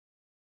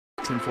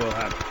tinfoil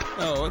hat.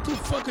 Oh, what the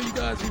fuck are you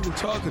guys even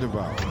talking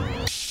about?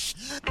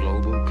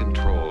 Global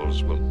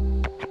controls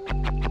will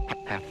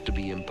have to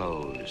be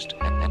imposed,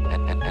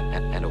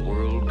 and a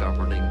world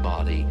governing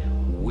body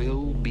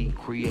will be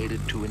created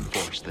to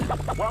enforce them.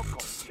 Welcome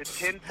to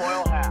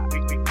Tinfoil Hat.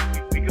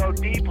 We go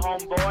deep,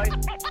 homeboy.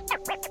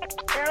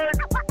 Aaron,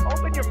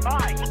 open your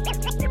mind.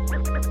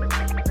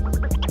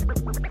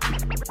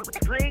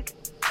 Drink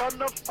from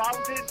the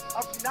fountain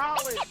of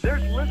knowledge.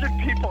 There's lizard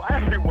people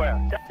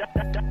everywhere.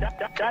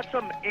 That's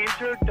some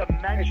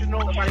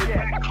interdimensional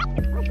shit.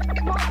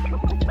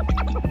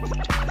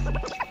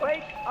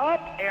 Wake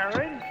up,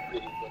 Aaron.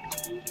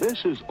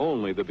 This is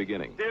only the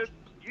beginning. Dude,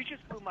 you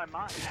just blew my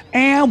mind.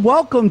 And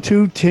welcome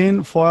to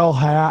Tinfoil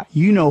Hat.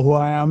 You know who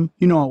I am.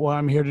 You know what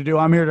I'm here to do.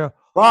 I'm here to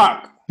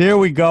rock. There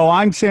we go.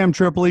 I'm Sam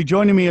Tripoli.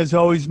 Joining me as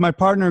always, my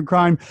partner in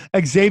crime,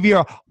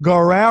 Xavier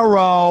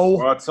Guerrero.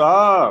 What's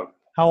up?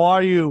 How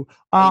are you?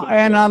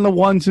 And on the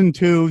ones and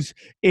twos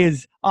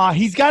is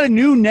he's got a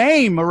new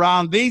name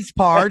around these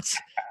parts.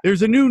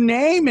 There's a new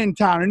name in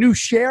town, a new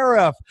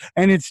sheriff,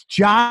 and it's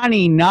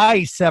Johnny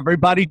Nice.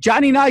 Everybody,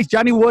 Johnny Nice,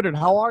 Johnny Woodard.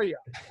 How are you?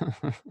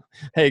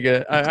 Hey,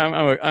 good.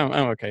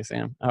 I'm okay,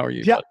 Sam. How are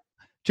you?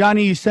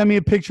 Johnny, you sent me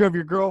a picture of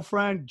your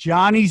girlfriend.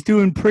 Johnny's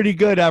doing pretty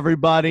good.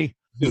 Everybody,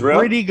 she's real.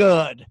 Pretty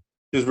good.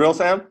 She's real,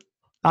 Sam.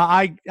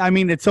 I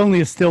mean, it's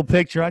only a still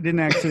picture. I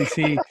didn't actually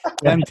see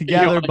them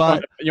together,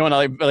 but you want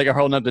to like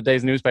holding up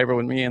today's newspaper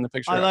with me in the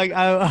picture.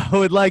 I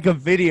would like a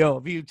video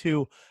of you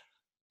two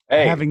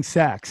having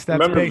sex.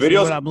 That's basically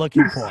what I'm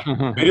looking for.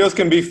 Videos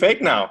can be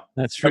fake now.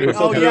 That's true.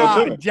 Oh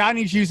yeah,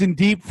 Johnny's using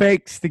deep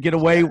fakes to get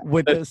away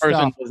with this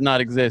person stuff. Does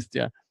not exist.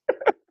 Yeah.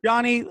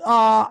 Johnny,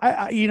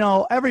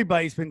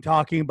 everybody's been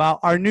talking about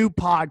our new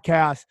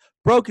podcast,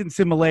 Broken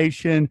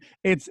Simulation.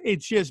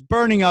 It's just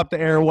burning up the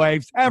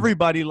airwaves.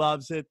 Everybody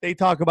loves it. They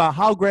talk about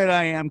how great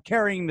I am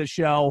carrying the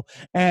show,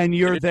 and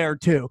you're there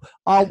too.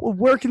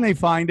 Where can they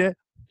find it?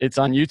 It's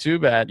on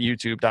YouTube at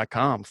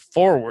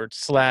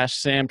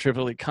youtube.com/Sam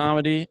Tripoli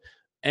Comedy.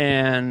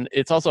 And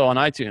it's also on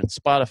iTunes,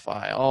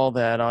 Spotify, all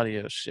that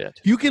audio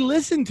shit. You can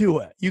listen to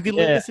it. You can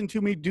listen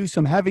to me do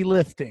some heavy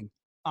lifting.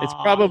 It's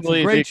probably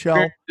it's a great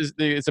show.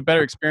 It's a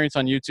better experience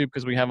on YouTube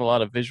because we have a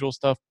lot of visual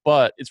stuff,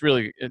 but it's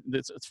really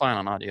it's fine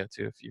on audio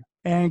too. If you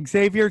and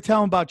Xavier,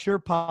 tell them about your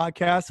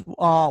podcast.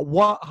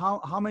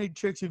 How many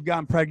chicks you've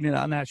gotten pregnant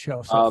on that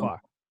show so far?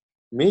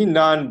 Me,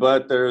 none,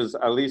 but there's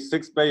at least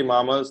 6 baby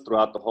mamas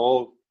throughout the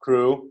whole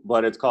crew.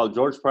 But it's called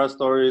George Press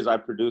Stories. I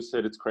produce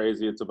it. It's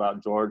crazy. It's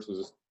about George,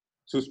 who's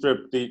 2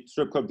 strip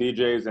club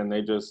DJs, and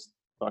they just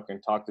fucking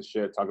talk the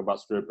shit, talk about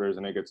strippers,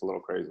 and it gets a little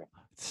crazy.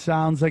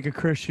 Sounds like a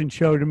Christian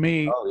show to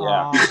me. Oh,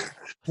 yeah.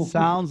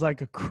 Sounds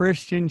like a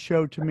Christian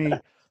show to me.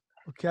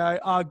 Okay.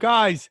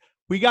 Guys,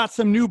 we got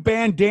some new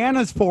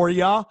bandanas for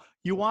you.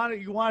 You want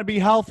to be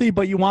healthy,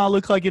 but you want to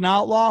look like an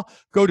outlaw?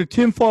 Go to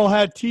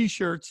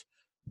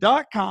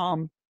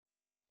tinfoilhattT-shirts.com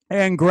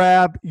and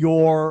grab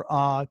your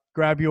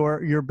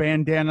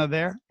bandana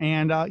there.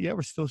 And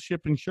we're still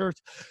shipping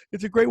shirts.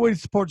 It's a great way to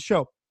support the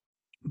show.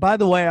 By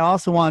the way, I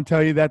also want to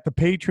tell you that the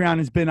Patreon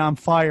has been on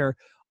fire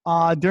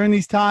during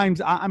these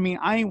times. I mean,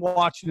 I ain't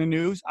watching the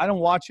news. I don't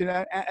watch it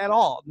at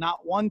all,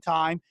 not one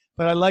time,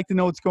 but I like to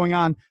know what's going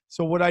on.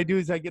 So what I do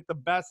is I get the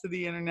best of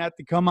the internet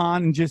to come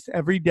on, and just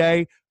every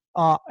day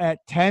at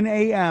 10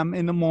 a.m.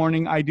 in the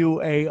morning, I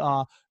do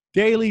a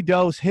daily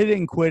dose, hit it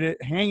and quit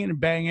it, hang it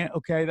and bang it.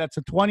 Okay, that's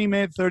a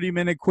 20-minute,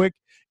 30-minute quick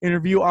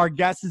interview. Our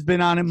guest has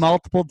been on it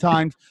multiple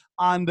times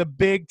on the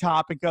big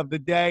topic of the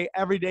day.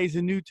 Every day is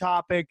a new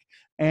topic,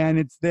 and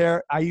it's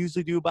there. I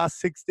usually do about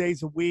 6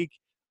 days a week,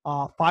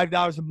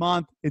 $5 a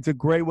month. It's a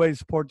great way to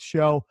support the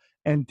show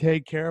and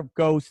take care of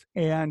Ghost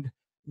and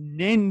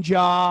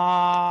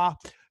Ninja.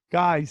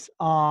 Guys,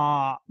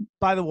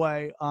 by the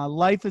way,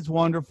 life is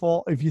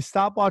wonderful. If you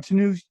stop watching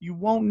news, you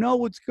won't know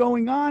what's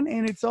going on,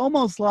 and it's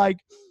almost like,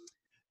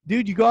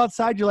 dude, you go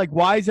outside, you're like,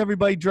 why is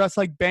everybody dressed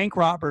like bank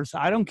robbers?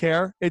 I don't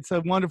care. It's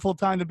a wonderful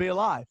time to be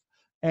alive.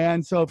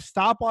 And so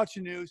stop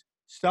watching news,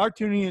 start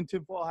tuning into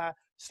Tinfoil Hat,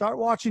 start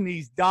watching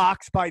these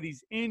docs by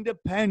these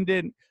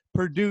independent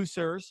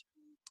producers.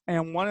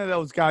 And one of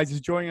those guys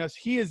is joining us.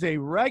 He is a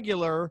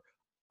regular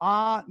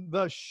on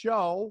the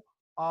show.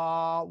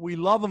 We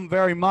love him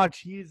very much.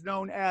 He is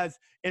known as,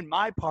 in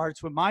my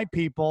parts with my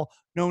people,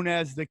 known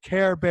as the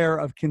Care Bear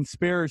of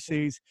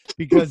conspiracies,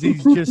 because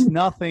he's just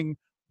nothing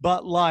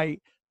but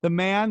light. The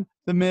man,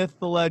 the myth,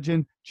 the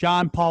legend,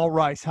 John Paul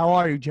Rice. How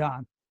are you,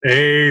 John?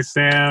 Hey,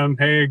 Sam.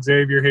 Hey,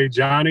 Xavier. Hey,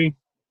 Johnny.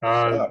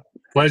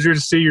 Pleasure to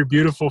see your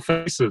beautiful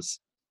faces.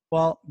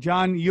 Well,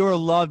 John, you're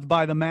loved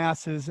by the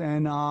masses,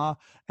 and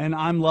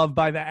I'm loved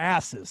by the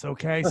asses,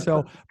 okay?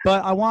 So,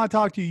 but I want to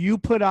talk to you. You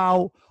put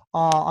out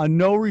a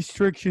No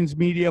Restrictions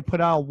Media, put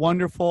out a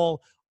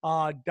wonderful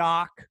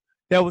doc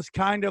that was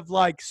kind of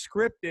like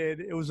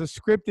scripted. It was a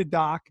scripted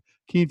doc.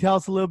 Can you tell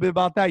us a little bit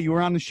about that? You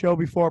were on the show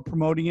before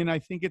promoting it. I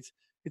think it's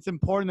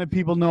important that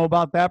people know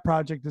about that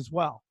project as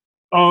well.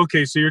 Oh,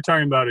 okay. So you're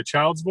talking about A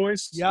Child's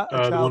Voice? Yeah,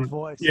 A Child's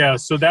Voice. Yeah,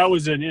 so that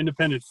was an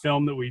independent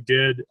film that we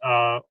did,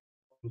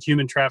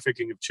 human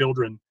trafficking of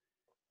children.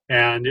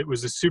 and it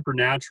was a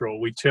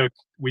supernatural. We took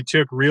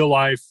real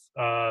life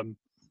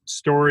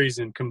stories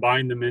and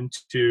combined them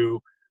into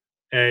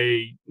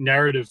a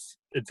narrative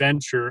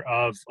adventure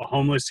of a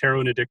homeless,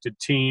 heroin addicted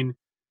teen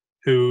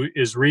who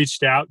is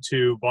reached out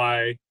to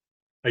by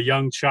a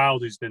young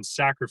child who's been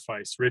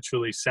sacrificed,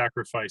 ritually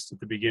sacrificed at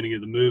the beginning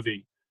of the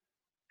movie.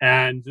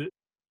 And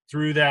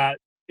through that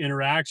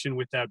interaction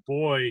with that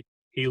boy,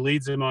 he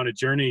leads him on a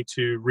journey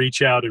to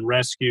reach out and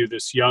rescue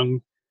this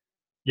young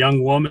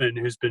woman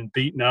who's been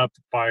beaten up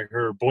by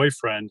her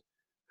boyfriend,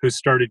 who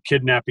started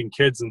kidnapping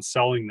kids and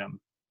selling them.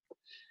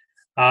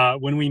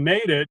 When we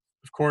made it,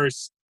 of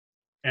course,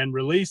 and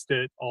released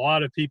it, a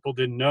lot of people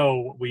didn't know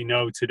what we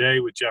know today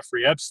with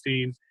Jeffrey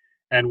Epstein,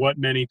 and what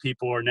many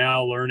people are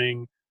now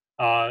learning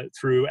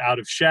through Out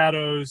of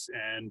Shadows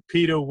and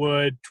Peter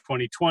Wood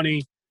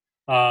 2020.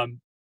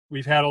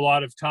 We've had a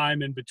lot of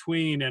time in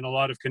between and a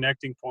lot of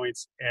connecting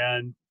points,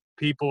 and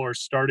people are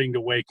starting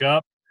to wake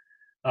up.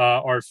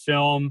 Our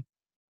film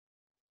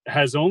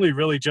has only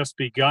really just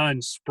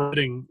begun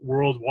spreading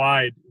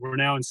worldwide. We're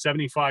now in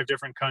 75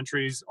 different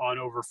countries on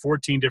over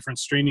 14 different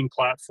streaming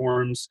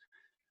platforms,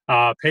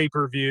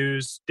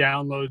 pay-per-views,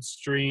 download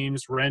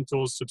streams,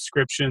 rentals,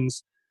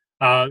 subscriptions.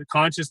 The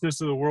consciousness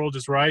of the world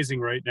is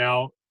rising right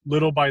now,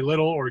 little by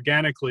little,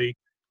 organically.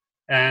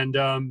 And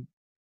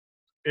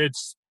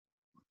it's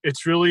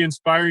really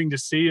inspiring to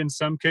see. In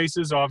some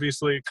cases,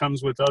 obviously, it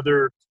comes with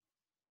other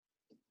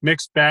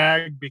mixed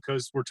bag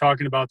because we're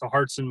talking about the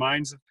hearts and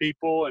minds of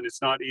people and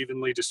it's not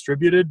evenly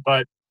distributed.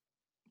 But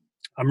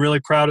I'm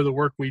really proud of the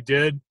work we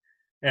did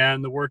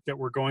and the work that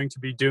we're going to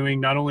be doing,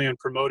 not only in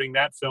promoting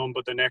that film,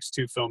 but the next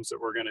 2 films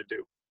that we're going to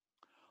do.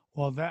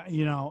 Well, that,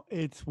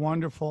 it's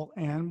wonderful.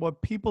 And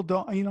what people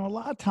don't, a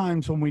lot of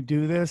times when we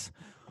do this,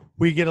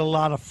 we get a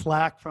lot of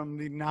flack from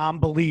the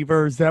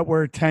non-believers that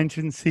we're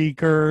attention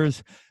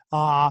seekers.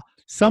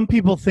 Some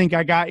people think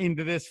I got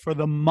into this for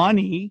the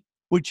money,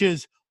 which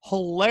is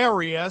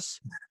hilarious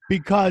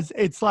because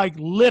it's like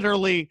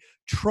literally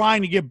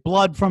trying to get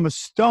blood from a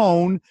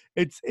stone.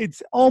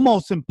 It's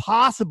almost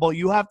impossible.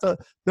 The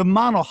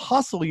amount of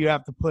hustle you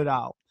have to put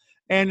out,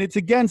 and it's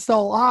against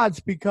all odds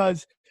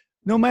because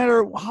no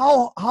matter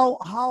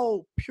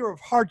how pure of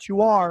heart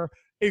you are,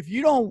 if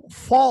you don't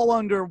fall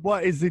under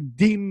what is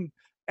deemed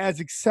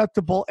as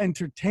acceptable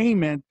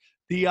entertainment,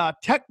 the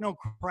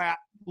technocrat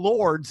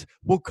lords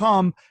will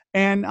come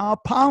and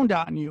pound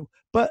on you.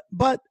 But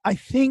I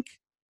think,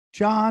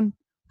 John,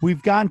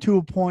 we've gotten to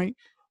a point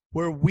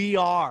where we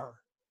are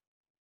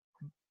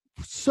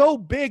so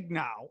big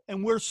now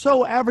and we're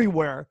so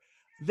everywhere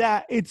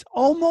that it's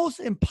almost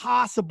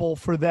impossible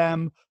for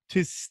them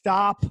to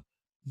stop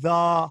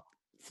the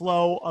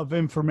flow of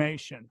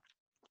information.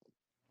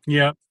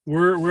 Yeah,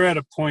 we're at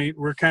a point,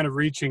 we're kind of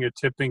reaching a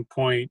tipping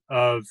point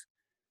of,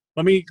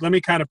 let me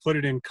kind of put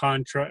it in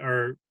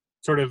or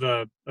sort of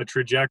a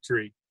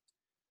trajectory.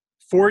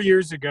 4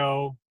 years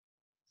ago,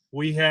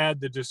 we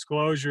had the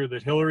disclosure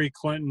that Hillary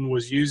Clinton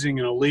was using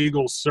an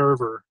illegal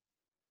server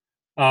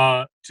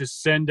to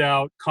send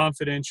out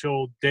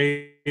confidential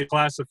data,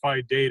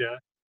 classified data.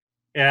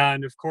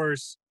 And of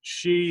course,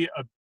 she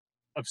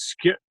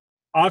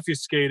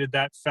obfuscated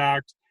that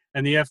fact,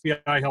 and the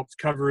FBI helped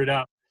cover it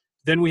up.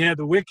 Then we had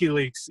the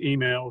WikiLeaks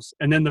emails,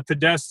 and then the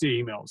Podesta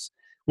emails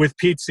with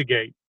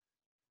Pizzagate.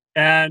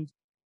 And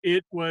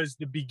it was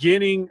the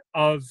beginning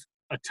of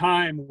a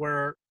time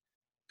where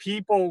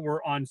people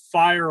were on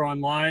fire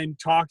online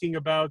talking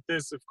about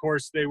this. Of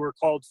course, they were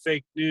called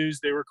fake news.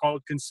 They were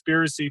called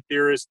conspiracy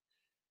theorists.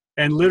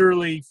 And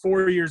literally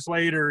 4 years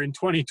later, in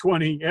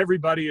 2020,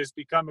 everybody has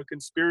become a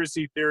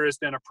conspiracy theorist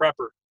and a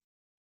prepper.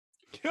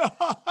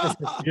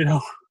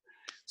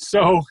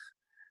 So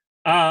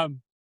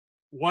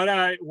what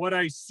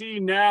I see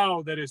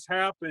now that has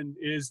happened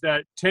is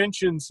that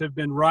tensions have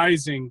been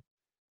rising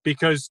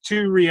because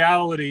 2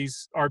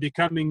 realities are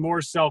becoming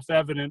more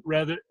self-evident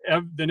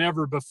than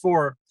ever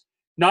before,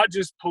 not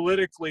just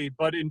politically,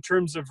 but in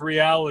terms of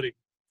reality.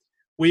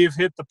 We have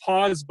hit the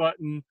pause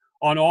button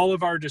on all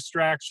of our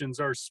distractions,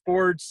 our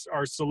sports,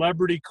 our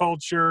celebrity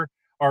culture,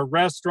 our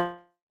restaurant,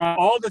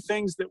 all the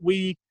things that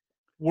we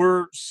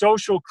were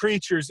social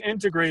creatures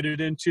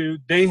integrated into.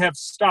 They have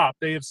stopped.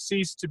 They have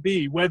ceased to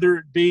be, whether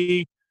it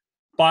be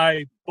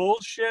by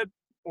bullshit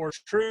or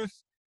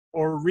truth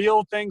or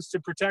real things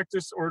to protect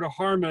us or to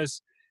harm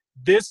us.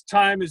 This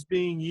time is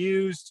being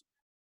used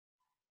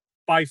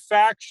by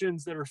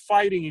factions that are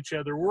fighting each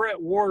other. We're at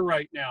war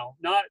right now,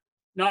 not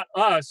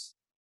us,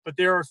 but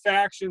there are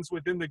factions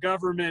within the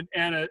government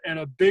and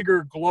a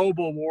bigger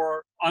global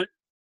war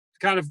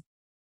kind of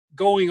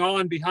going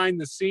on behind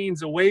the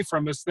scenes away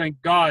from us,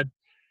 thank God,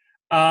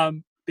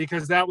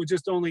 because that would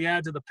just only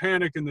add to the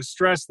panic and the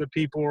stress that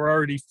people are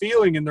already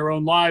feeling in their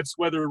own lives,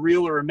 whether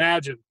real or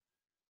imagined.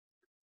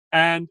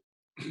 And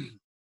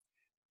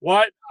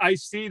what I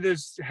see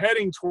this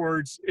heading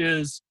towards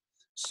is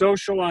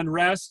social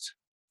unrest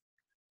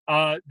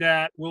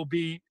that will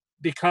be,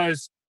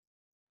 because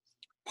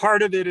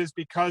part of it is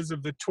because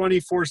of the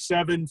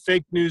 24/7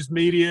 fake news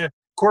media,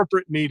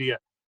 corporate media,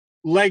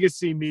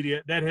 legacy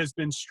media that has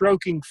been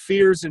stroking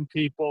fears in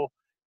people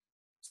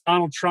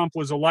Donald Trump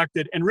was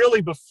elected, and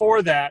really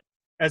before that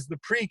as the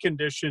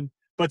precondition.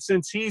 But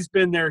since he's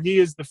been there, he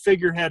is the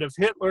figurehead of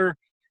Hitler.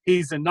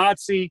 He's a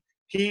Nazi.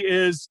 He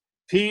is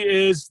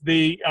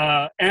the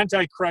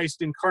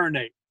Antichrist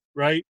incarnate,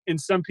 right, in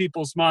some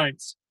people's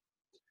minds.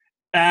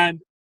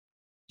 And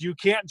you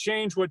can't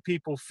change what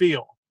people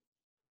feel.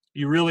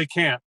 You really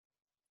can't.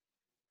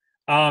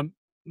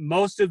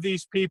 Most of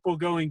these people,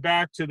 going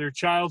back to their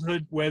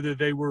childhood, whether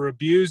they were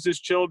abused as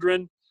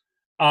children,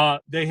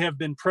 they have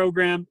been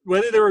programmed.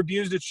 Whether they were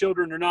abused as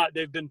children or not,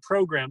 they've been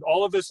programmed.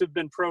 All of us have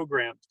been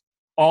programmed.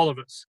 All of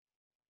us.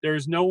 There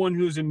is no one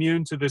who's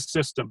immune to this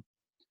system.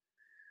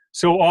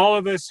 So all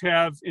of us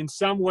have, in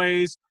some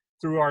ways,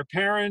 through our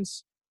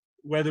parents,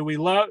 whether we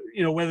love,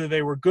 whether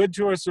they were good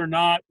to us or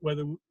not,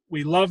 whether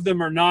we love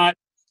them or not,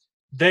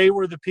 they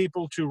were the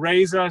people to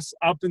raise us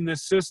up in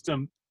this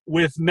system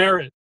with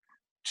merit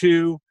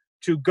to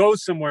go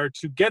somewhere,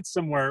 to get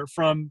somewhere,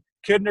 from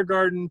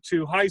kindergarten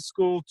to high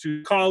school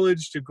to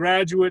college to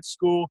graduate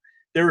school.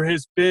 There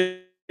has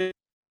been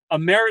a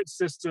merit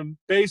system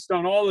based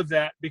on all of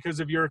that because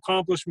of your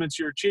accomplishments,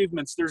 your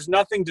achievements. There's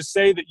nothing to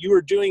say that you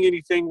are doing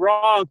anything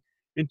wrong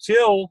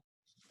until,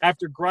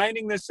 after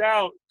grinding this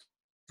out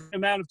for an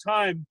amount of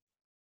time,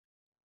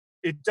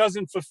 it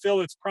doesn't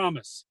fulfill its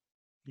promise.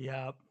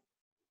 Yep.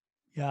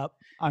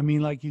 I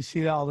mean, like, you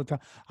see that all the time.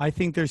 I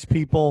think there's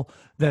people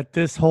that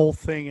this whole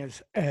thing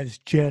has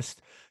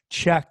just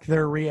checked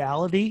their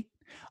reality.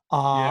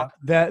 That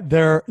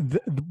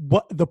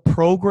the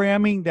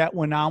programming that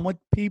went on with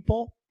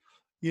people,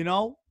 it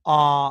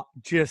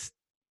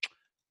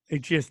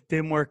just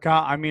didn't work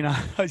out. I mean,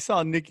 I saw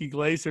a Nikki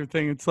Glaser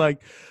thing. It's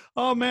like,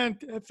 oh man,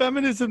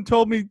 feminism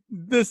told me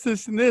this,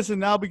 and this, and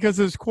now because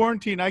of this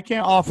quarantine, I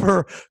can't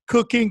offer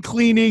cooking,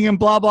 cleaning, and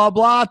blah blah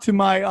blah to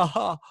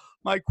my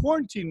my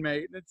quarantine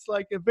mate. It's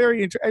like a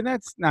very and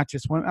that's not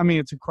just one. I mean,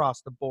 it's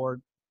across the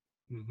board.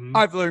 Mm-hmm.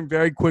 I've learned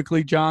very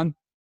quickly, John.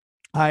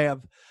 I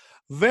have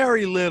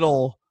very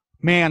little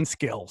man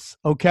skills.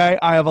 Okay,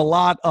 I have a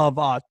lot of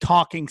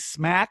talking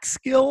smack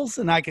skills,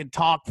 and I can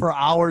talk for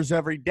hours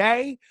every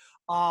day.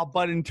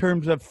 But in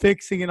terms of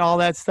fixing and all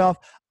that stuff,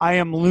 I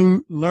am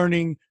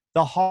learning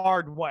the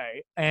hard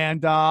way,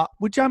 and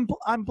which I'm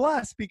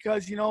blessed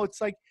because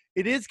it's like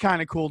it is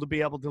kind of cool to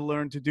be able to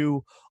learn to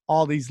do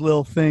all these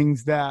little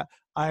things that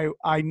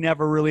I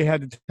never really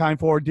had the time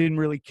for, or didn't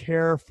really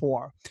care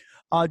for.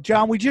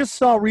 John, we just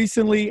saw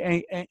recently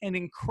an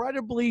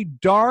incredibly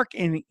dark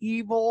and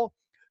evil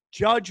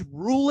judge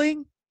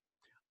ruling.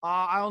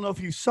 I don't know if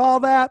you saw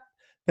that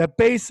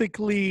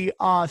basically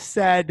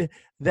said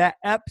that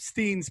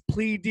Epstein's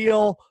plea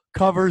deal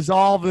covers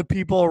all the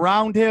people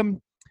around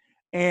him,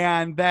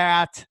 and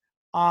that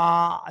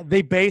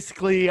they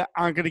basically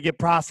aren't going to get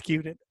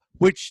prosecuted,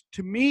 which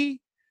to me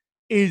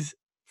is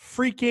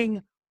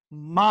freaking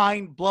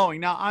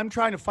mind-blowing. Now, I'm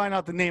trying to find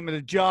out the name of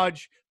the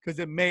judge because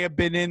it may have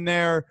been in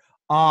there,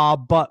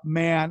 but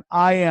man,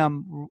 I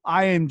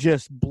am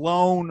just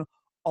blown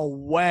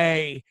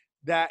away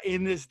that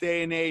in this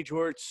day and age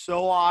where it's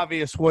so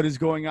obvious what is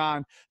going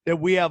on, that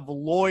we have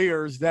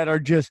lawyers that are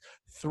just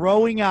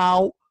throwing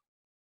out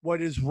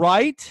what is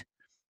right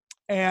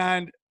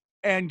and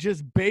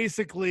just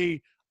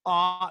basically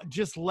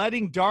just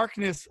letting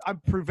darkness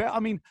prevail. I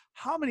mean,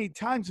 how many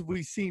times have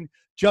we seen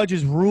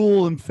judges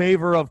rule in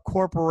favor of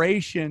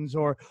corporations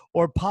or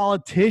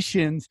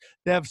politicians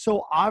that have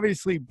so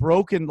obviously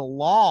broken the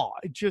law?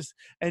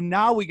 And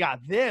now we got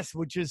this,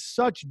 which is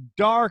such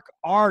dark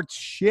art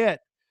shit.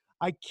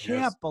 I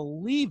can't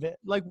believe it.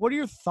 Like, what are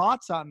your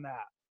thoughts on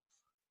that?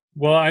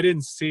 Well, I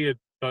didn't see it,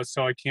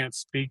 so I can't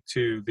speak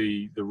to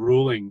the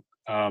ruling.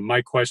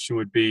 My question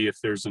would be if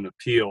there's an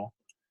appeal,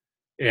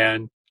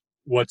 and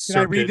what's. Can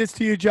I read this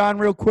to you, John,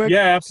 real quick?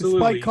 Yeah, absolutely.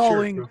 Despite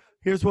calling, sure.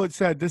 Here's what it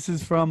said. This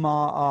is from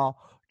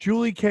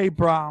Julie K.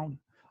 Brown.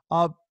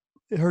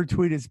 Her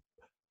tweet is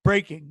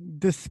breaking.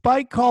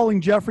 Despite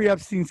calling Jeffrey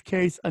Epstein's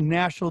case a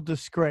national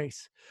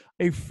disgrace,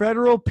 a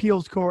federal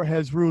appeals court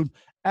has ruled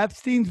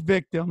Epstein's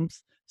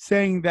victims,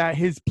 saying that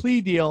his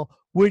plea deal,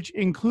 which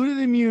included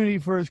immunity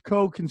for his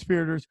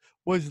co-conspirators,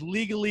 was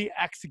legally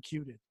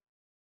executed.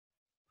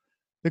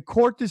 The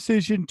court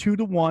decision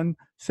 2-1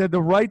 said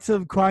the rights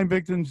of crime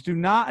victims do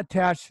not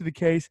attach to the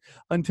case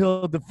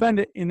until the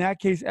defendant, in that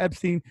case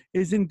Epstein,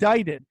 is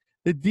indicted.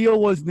 The deal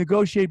was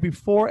negotiated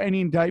before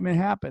any indictment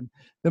happened.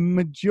 The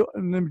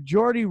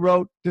majority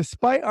wrote,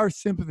 despite our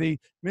sympathy,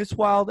 Ms.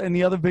 Wild and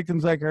the other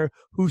victims like her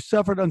who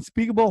suffered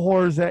unspeakable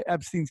horrors at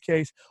Epstein's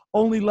case,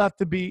 only left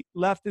to be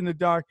left in the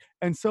dark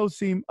and so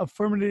seem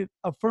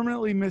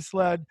affirmatively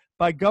misled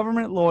by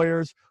government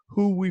lawyers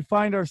who we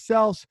find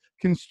ourselves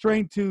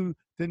constrained to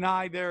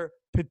deny their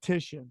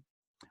petition.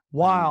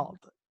 Wild,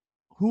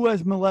 who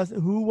was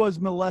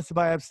molested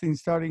by Epstein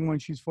starting when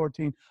she's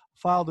 14,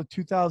 filed a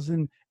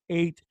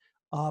 2008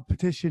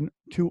 petition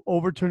to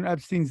overturn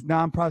Epstein's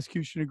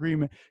non-prosecution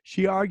agreement.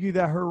 She argued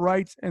that her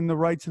rights and the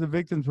rights of the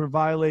victims were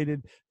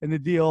violated in the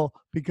deal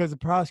because the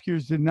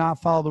prosecutors did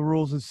not follow the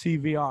rules of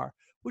CVR,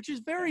 which is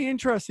very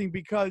interesting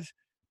because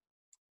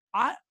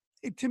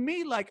to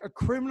me, like a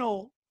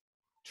criminal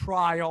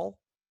trial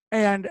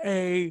and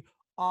a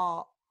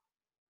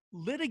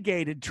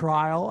litigated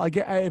trial, I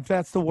get, if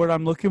that's the word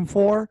I'm looking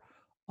for,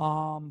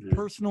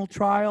 personal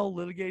trial,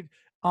 litigated,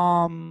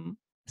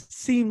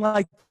 seem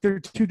like they're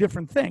two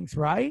different things,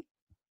 right?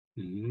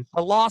 Mhm.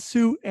 A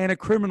lawsuit and a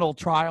criminal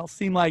trial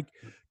seem like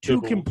two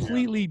Civil, yeah.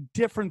 completely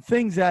different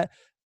things. That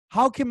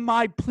how can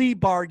my plea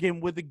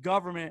bargain with the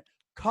government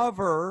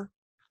cover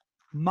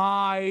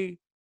my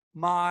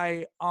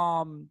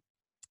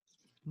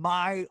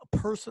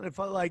person,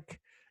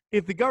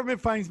 if the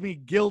government finds me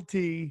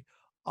guilty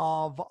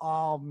of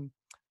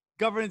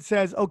government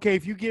says, okay,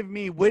 if you give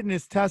me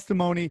witness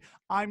testimony,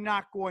 I'm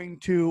not going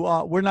to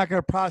we're not going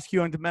to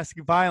prosecute on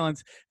domestic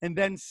violence, and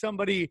then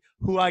somebody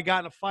who I got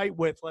in a fight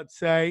with, let's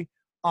say,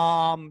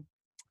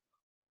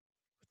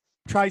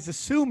 tries to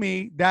sue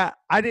me, that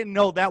I didn't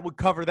know that would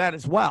cover that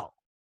as well.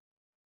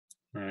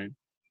 Right.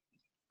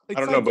 I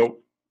don't know, but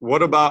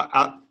what about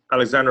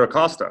Alexander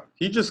Acosta?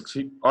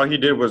 All he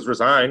did was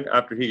resign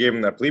after he gave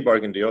him that plea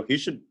bargain deal. He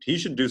should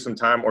do some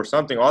time or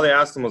something. All they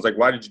asked him was like,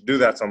 "Why did you do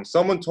that?"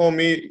 Someone told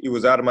me he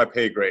was out of my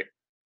pay grade,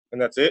 and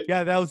that's it.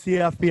 Yeah, that was the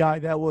FBI.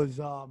 That was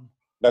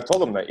That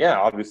told him that. Yeah,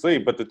 obviously.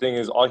 But the thing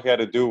is, all he had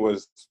to do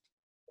was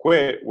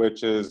quit,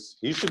 which is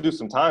he should do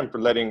some time for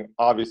letting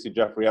obviously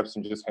Jeffrey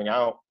Epstein just hang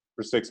out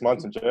for 6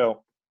 months in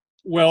jail.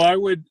 Well, I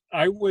would.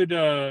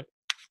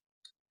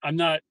 I'm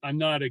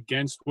not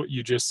against what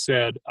you just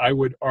said. I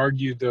would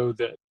argue, though,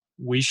 that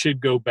we should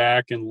go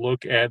back and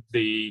look at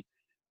the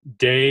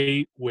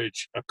day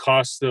which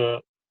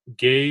Acosta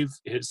gave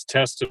his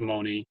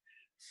testimony,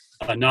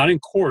 not in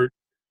court,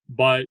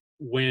 but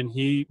when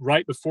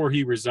right before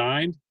he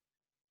resigned,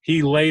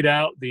 he laid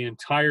out the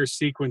entire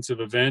sequence of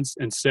events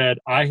and said,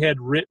 I had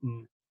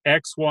written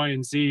X, Y,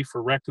 and Z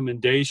for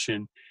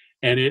recommendation,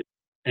 and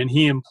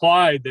he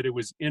implied that it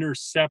was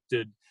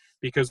intercepted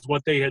because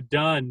what they had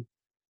done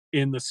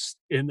this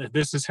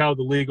is how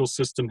the legal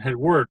system had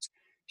worked.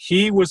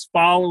 He was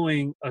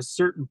following a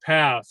certain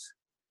path,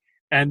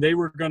 and they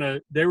were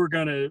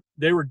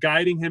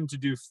guiding him to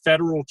do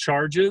federal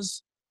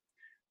charges,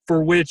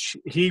 for which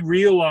he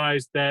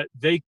realized that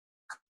they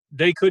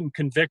couldn't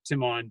convict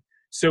him on.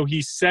 So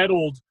he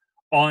settled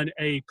on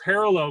a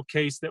parallel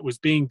case that was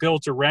being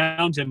built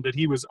around him that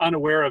he was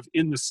unaware of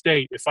in the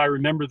state, if I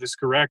remember this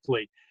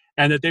correctly,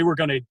 and that they were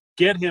going to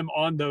get him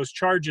on those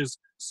charges.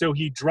 So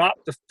he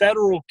dropped the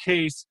federal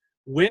case,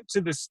 went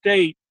to the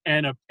state,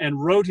 and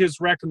wrote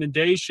his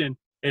recommendation.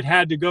 It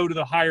had to go to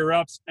the higher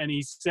ups, and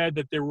he said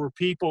that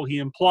he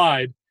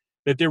implied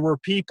that there were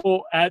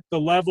people at the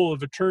level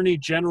of Attorney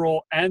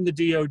General and the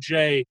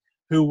DOJ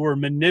who were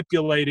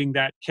manipulating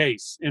that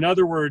case. In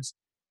other words,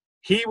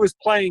 he was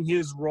playing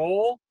his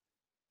role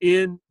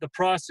in the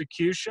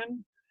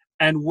prosecution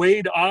and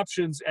weighed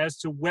options as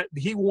to what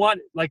he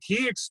wanted. Like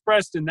he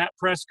expressed in that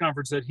press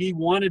conference that he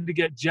wanted to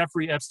get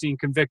Jeffrey Epstein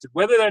convicted.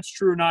 Whether that's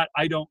true or not,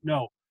 I don't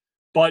know.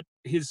 But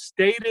his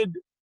stated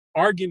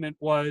argument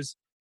was,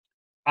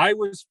 I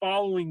was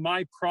following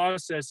my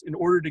process in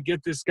order to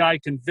get this guy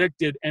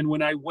convicted. And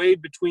when I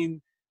weighed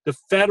between the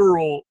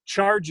federal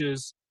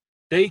charges,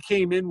 they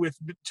came in with,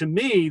 to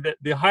me, that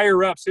the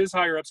his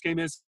higher ups came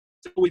in, so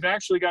we've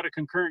actually got a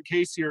concurrent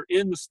case here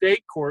in the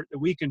state court that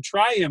we can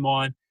try him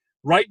on.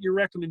 Write your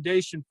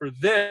recommendation for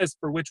this,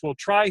 for which we'll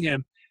try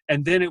him.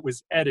 And then it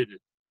was edited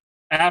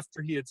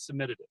after he had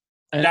submitted it.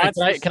 And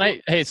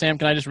hey Sam,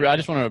 I just want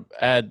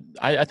to add,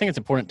 I think it's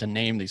important to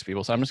name these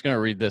people, so I'm just going to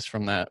read this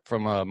from a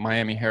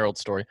Miami Herald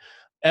story.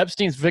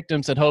 Epstein's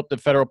victims had hoped that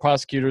federal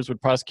prosecutors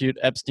would prosecute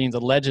Epstein's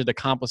alleged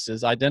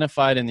accomplices,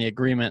 identified in the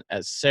agreement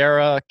as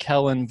Sarah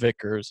Kellen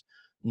Vickers,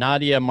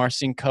 Nadia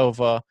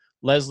Marcinkova,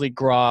 Leslie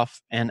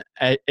Groff, and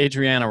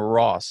Adriana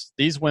Ross.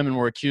 These women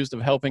were accused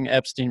of helping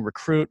Epstein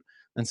recruit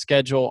and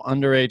schedule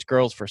underage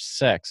girls for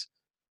sex.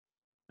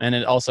 And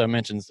it also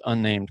mentions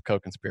unnamed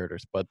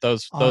co-conspirators, but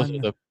those are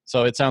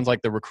so it sounds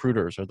like the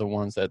recruiters are the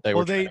ones that they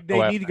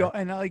need to go.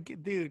 And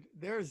like, dude,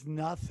 there's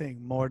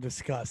nothing more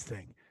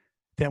disgusting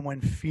than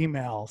when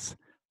females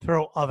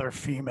throw other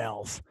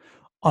females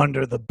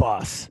under the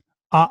bus.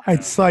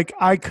 It's like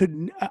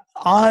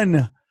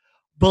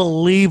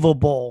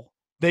unbelievable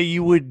that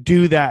you would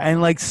do that.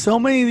 And like so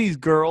many of these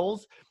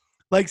girls,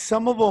 like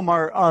some of them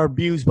are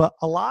abused, but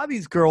a lot of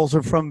these girls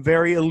are from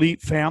very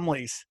elite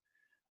families.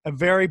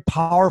 Very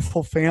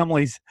powerful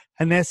families,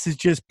 and this is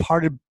just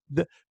part of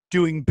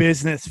doing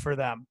business for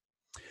them.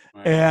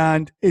 Right.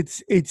 And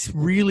it's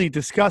really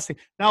disgusting.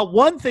 Now,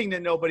 one thing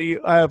that nobody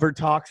ever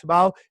talks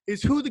about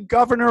is who the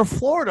governor of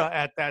Florida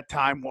at that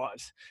time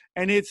was,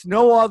 and it's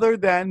no other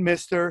than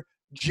Mr.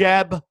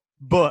 Jeb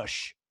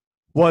Bush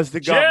was the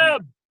governor.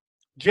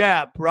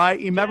 Jeb, right?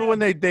 You remember when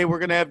they were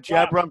going to have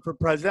Jeb run for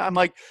president? I'm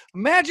like,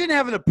 imagine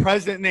having a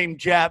president named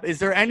Jeb. Is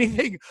there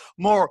anything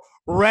more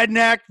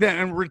redneck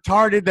and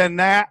retarded than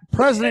that?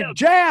 President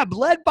Jeb,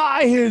 led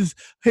by his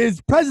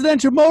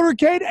presidential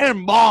motorcade and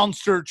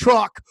monster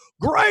truck,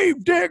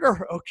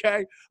 Gravedigger.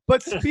 Okay.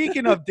 But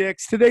speaking of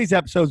dicks, today's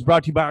episode is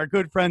brought to you by our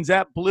good friends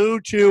at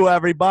Blue Chew,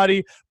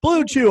 everybody.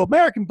 Blue Chew,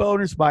 American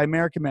boners by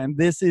American men.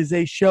 This is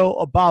a show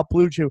about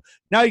Blue Chew.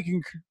 Now you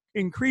can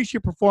increase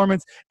your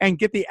performance and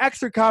get the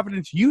extra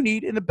confidence you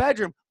need in the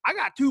bedroom. I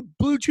got 2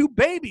 Blue Chew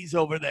babies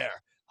over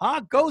there.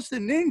 Huh? Ghost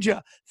and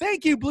Ninja.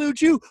 Thank you, Blue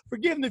Chew, for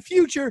giving the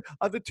future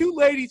of the 2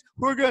 ladies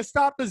who are going to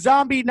stop the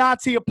zombie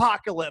Nazi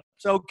apocalypse.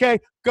 Okay?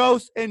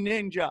 Ghost and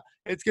Ninja.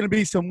 It's going to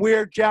be some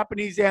weird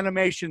Japanese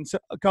animations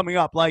coming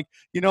up, like,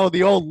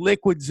 the old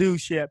Liquid Zoo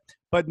shit.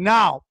 But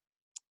now,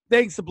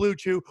 thanks to Blue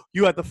Chew,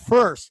 you have the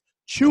first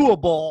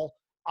chewable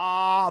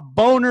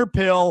boner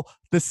pill,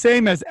 the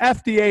same as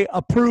FDA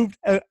approved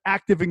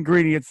active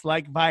ingredients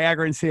like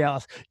Viagra and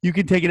Cialis. You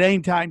can take it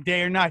anytime,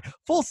 day or night,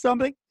 full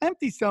stomach,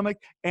 empty stomach,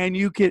 and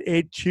you can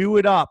chew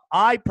it up.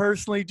 I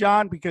personally,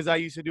 John, because I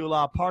used to do a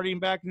lot of partying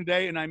back in the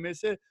day and I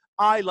miss it,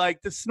 I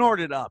like to snort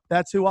it up.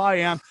 That's who I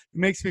am. It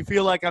makes me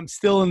feel like I'm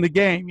still in the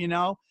game,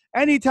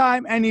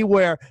 anytime,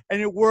 anywhere,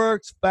 and it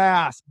works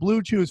fast.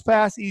 Blue Chew is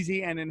fast,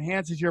 easy, and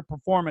enhances your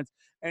performance.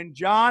 And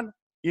John,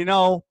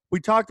 we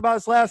talked about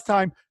this last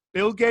time.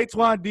 Bill Gates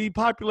wanted to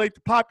depopulate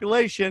the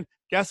population.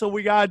 Guess what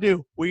we got to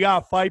do? We got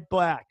to fight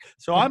back.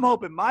 So I'm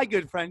hoping my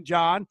good friend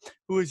John,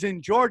 who is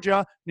in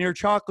Georgia near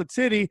Chocolate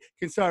City,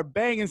 can start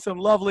banging some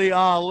lovely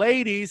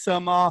ladies,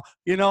 some,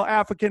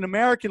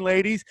 African-American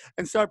ladies,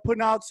 and start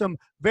putting out some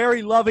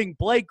very loving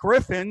Blake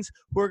Griffins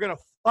who are going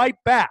to fight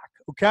back,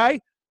 okay?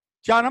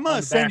 John, I'm going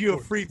to send you a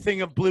free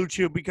thing of Blue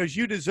Chew because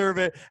you deserve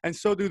it, and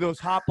so do those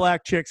hot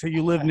black chicks that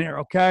you live near,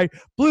 okay?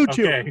 Blue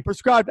Chew,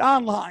 prescribed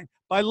online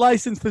by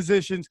licensed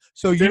physicians,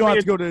 so you don't have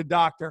to go to the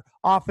doctor,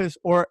 office,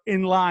 or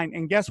in line.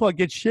 And guess what? It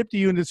gets shipped to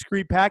you in a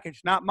discreet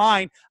package. Not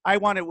mine. I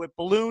want it with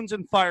balloons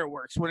and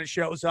fireworks when it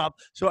shows up,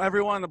 so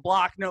everyone on the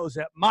block knows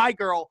that my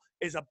girl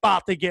is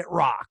about to get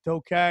rocked,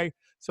 okay?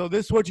 So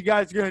this is what you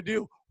guys are going to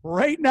do.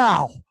 Right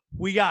now,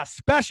 we got a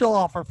special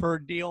offer for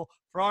a deal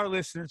for our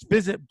listeners.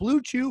 Visit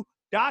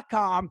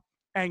BlueChew.com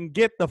and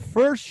get the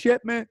first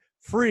shipment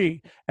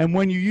free. And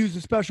when you use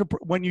a special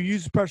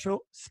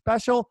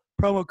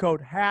promo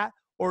code HAT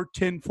or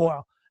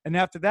tinfoil, and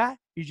after that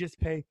you just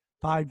pay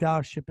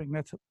 $5 shipping.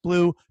 That's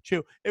Blue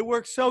Chew. It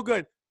works so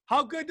good.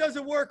 How good does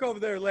it work over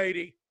there,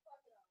 lady?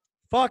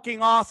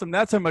 Fucking awesome.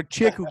 That's from a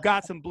chick who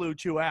got some Blue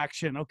Chew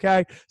action,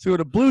 okay? So go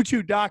to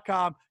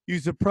BlueChew.com,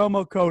 use the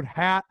promo code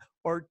HAT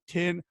or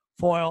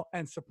tinfoil,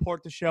 and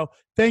support the show.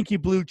 Thank you,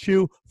 Blue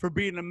Chew, for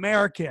being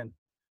American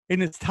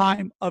in its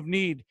time of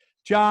need.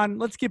 John,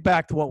 let's get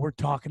back to what we're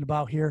talking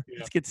about here. Yeah.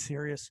 Let's get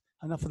serious.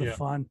 Enough of the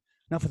fun.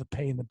 Enough of the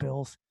paying the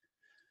bills.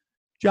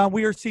 John,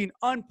 we are seeing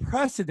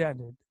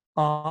unprecedented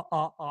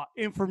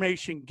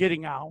information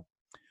getting out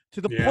to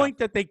the point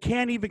that they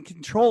can't even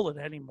control it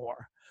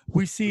anymore.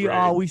 We see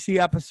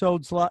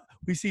episodes like,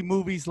 we see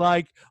movies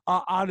like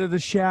Out of the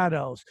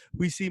Shadows.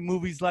 We see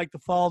movies like The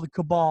Fall of the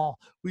Cabal.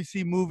 We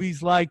see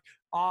movies like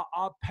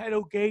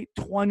Pedogate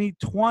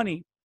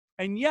 2020.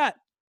 And yet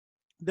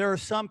there are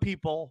some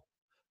people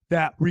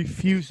that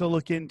refuse to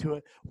look into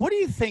it. What do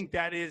you think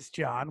that is,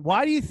 John?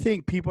 Why do you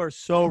think people are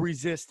so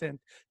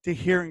resistant to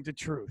hearing the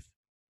truth?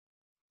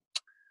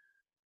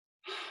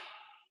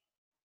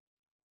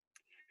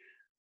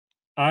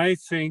 I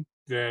think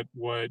that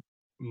what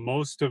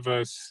most of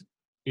us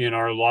in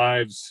our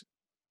lives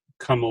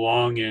come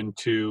along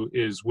into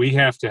is we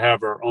have to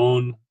have our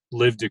own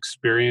lived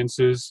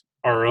experiences,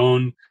 our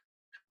own.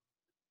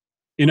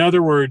 In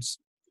other words,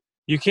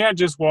 you can't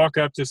just walk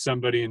up to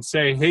somebody and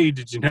say, "Hey,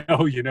 did you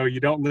know, you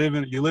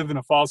live in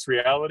a false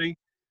reality?"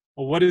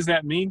 Well, what does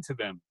that mean to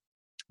them?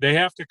 They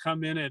have to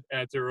come in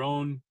at their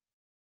own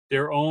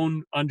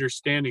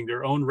understanding,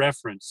 their own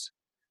reference.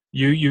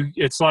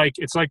 It's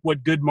like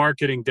what good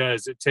marketing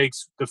does. It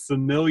takes the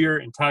familiar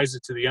and ties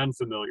it to the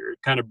unfamiliar. It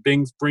kind of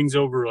brings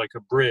over like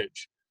a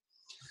bridge.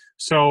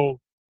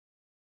 So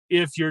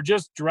if you're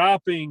just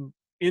dropping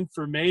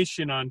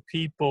information on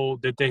people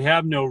that they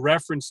have no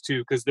reference to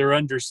because they're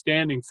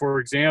understanding, for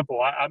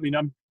example,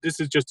 this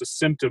is just a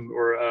symptom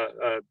or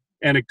a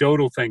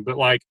anecdotal thing, but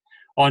like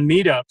on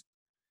Meetup,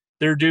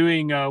 they're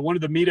doing one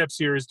of the meetups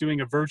here is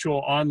doing a virtual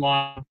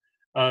online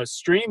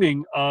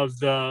streaming of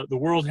the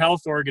World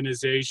Health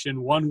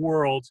Organization, One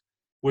World,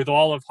 with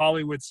all of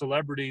Hollywood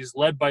celebrities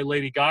led by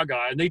Lady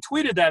Gaga. And they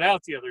tweeted that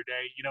out the other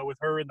day, with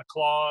her in the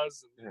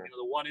claws, and,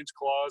 the 1-inch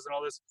claws and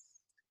all this.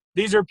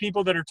 These are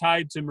people that are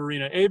tied to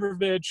Marina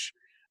Abramovich,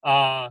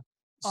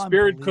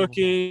 spirit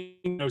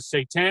cooking,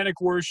 satanic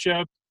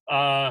worship,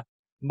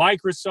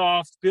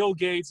 Microsoft, Bill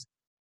Gates.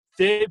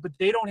 But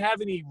they don't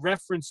have any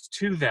reference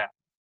to that,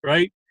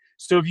 right?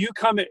 So if you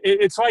come,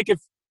 it's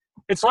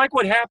like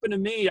what happened to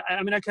me.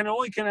 I can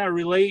only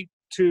relate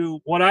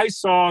to what I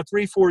saw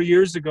 3-4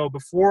 years ago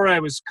before I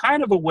was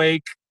kind of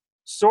awake,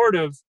 sort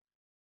of.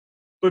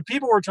 But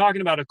people were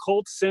talking about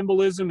occult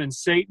symbolism and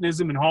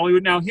Satanism in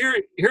Hollywood. Now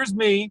here's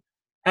me,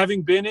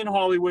 having been in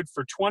Hollywood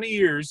for 20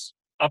 years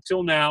up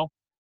till now,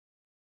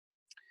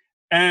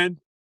 and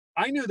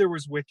I knew there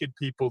was wicked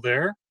people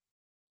there.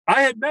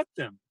 I had met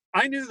them.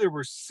 I knew there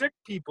were sick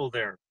people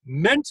there,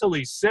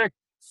 mentally sick,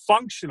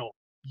 functional,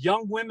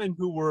 young women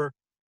who were,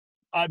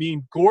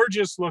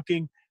 gorgeous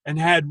looking and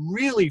had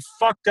really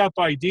fucked up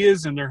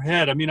ideas in their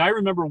head. I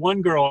remember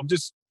one girl,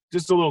 just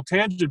a little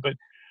tangent, but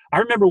I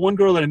remember one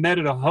girl that I met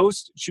at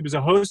she was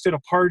a host at a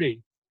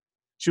party.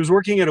 She was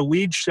working at a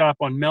weed shop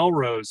on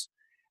Melrose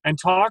and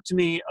talked to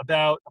me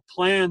about a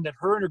plan that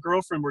her and her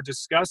girlfriend were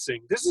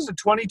discussing. This is a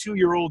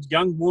 22-year-old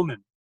young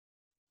woman.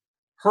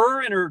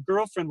 Her and her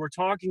girlfriend were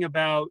talking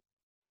about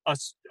a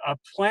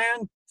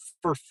plan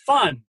for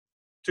fun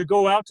to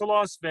go out to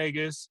Las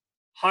Vegas,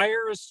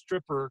 hire a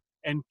stripper,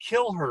 and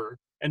kill her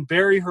and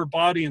bury her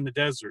body in the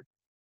desert.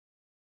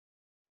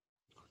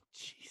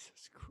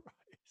 Jesus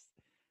Christ.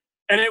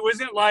 And it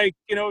wasn't like,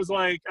 it was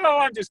like, oh,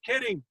 I'm just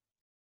kidding.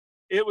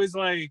 It was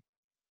like,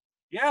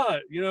 yeah,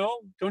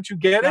 don't you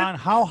get John, it?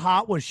 how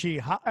hot was she?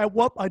 At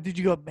what did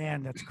you go,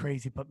 man, that's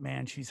crazy, but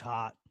man, she's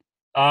hot.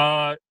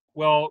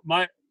 Well,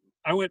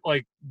 I went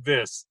like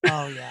this.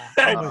 Oh, yeah.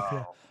 I'm with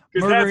you.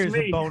 Because Murder that's is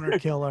me. a boner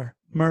killer.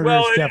 Murder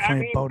is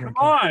definitely a boner come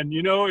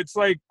killer. on, it's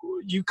like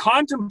you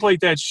contemplate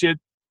that shit.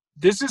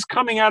 This is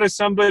coming out of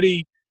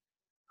somebody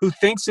who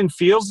thinks and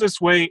feels this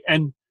way.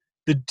 And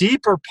the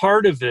deeper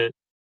part of it,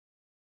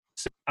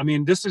 I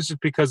mean, this is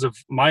just because of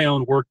my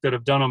own work that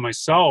I've done on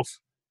myself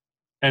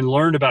and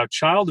learned about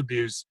child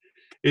abuse,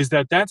 is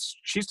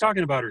she's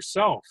talking about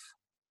herself.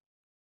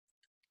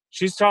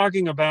 She's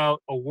talking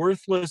about a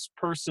worthless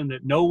person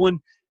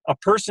a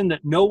person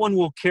that no one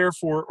will care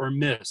for or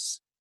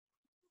miss.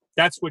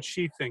 That's what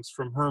she thinks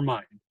from her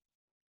mind.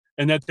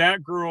 And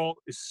that girl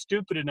is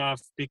stupid enough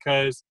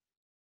because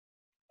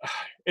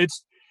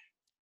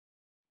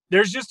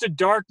there's just a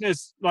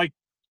darkness, like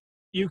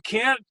you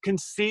can't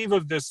conceive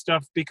of this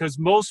stuff because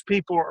most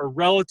people are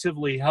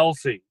relatively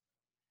healthy.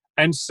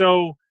 And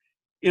so,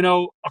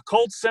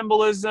 occult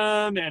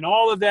symbolism and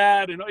all of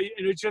that. And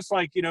it's just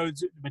like,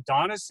 is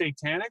Madonna's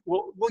satanic?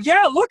 Well,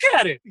 yeah, look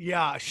at it.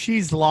 Yeah,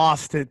 she's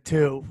lost it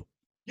too.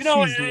 And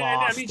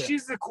I mean,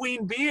 she's the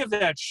queen bee of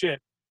that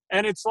shit.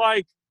 And it's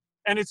like,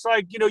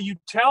 you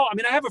tell, I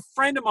mean, I have a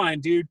friend of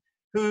mine, dude,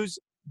 who's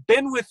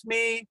been with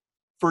me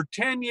for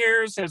 10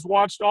 years, has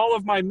watched all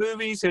of my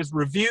movies, has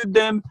reviewed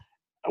them.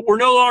 We're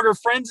no longer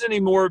friends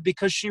anymore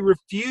because she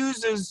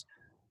refuses.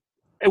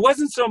 It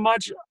wasn't so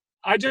much,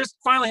 I just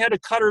finally had to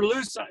cut her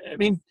loose. I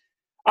mean,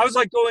 I was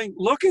like going,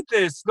 look at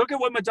this. Look at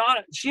what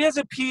Madonna, she has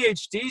a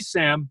PhD,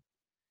 Sam.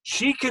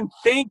 She can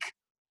think,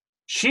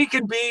 she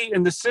can be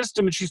in the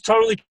system, and she's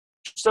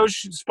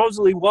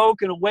supposedly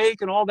woke and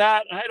awake and all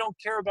that. And I don't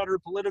care about her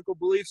political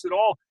beliefs at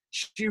all.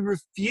 She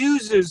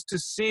refuses to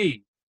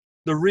see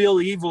the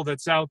real evil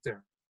that's out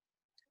there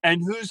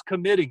and who's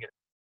committing it.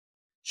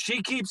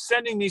 She keeps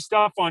sending me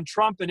stuff on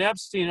Trump and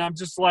Epstein. And I'm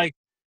just like,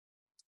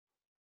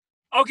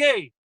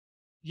 okay.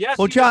 Yes.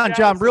 Well,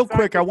 John, real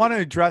quick, I want to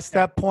address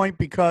that point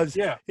because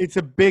it's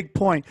a big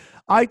point.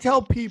 I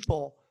tell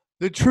people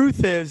the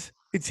truth is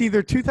it's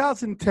either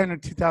 2010 or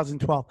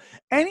 2012.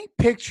 Any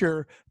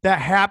picture that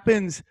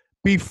happens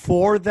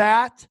before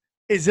that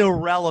is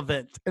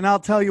irrelevant. And I'll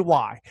tell you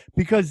why.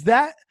 Because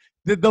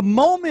the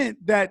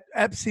moment that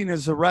Epstein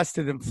is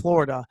arrested in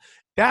Florida,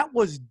 that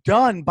was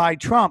done by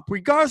Trump,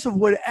 regardless of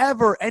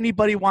whatever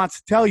anybody wants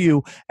to tell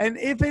you. And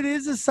if it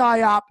is a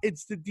psyop,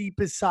 it's the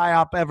deepest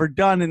psyop ever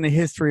done in the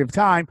history of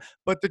time.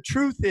 But the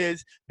truth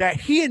is that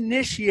he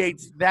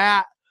initiates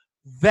that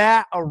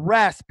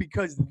arrest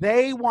because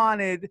they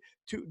wanted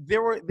to.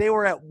 They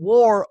were at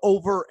war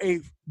over a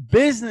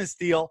business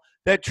deal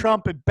that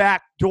Trump had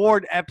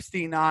backdoored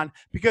Epstein on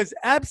because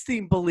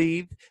Epstein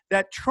believed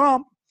that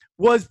Trump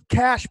was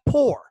cash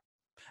poor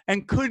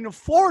and couldn't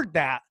afford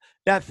that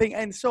thing.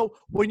 And so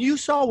when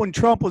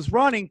Trump was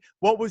running,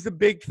 what was the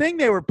big thing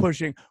they were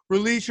pushing?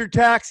 Release your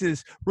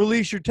taxes,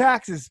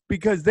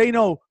 because they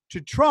know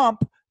to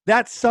Trump,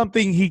 that's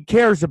something he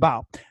cares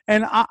about.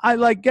 And I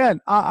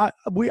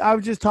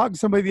was just talking to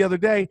somebody the other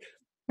day,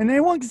 and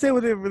anyone can say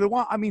whatever they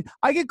want. I mean,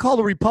 I get called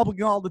a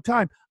Republican all the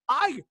time.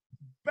 I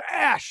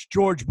bash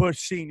George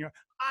Bush Sr.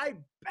 I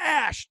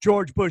bash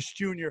George Bush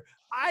Jr.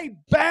 I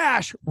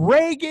bash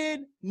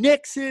Reagan,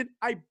 Nixon.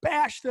 I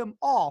bash them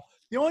all.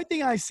 The only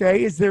thing I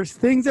say is there's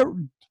things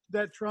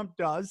that Trump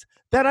does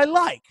that I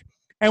like.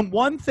 And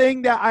one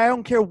thing that I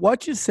don't care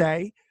what you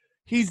say,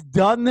 he's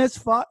done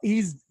this.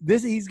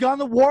 He's gone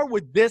to war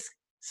with this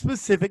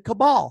specific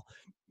cabal,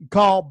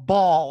 called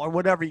Ball or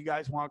whatever you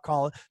guys want to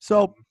call it.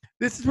 So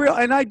this is real.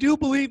 And I do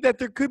believe that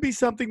there could be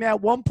something that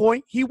at one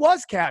point he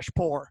was cash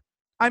poor.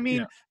 I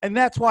mean, and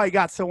that's why he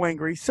got so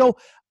angry. So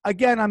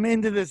again, I'm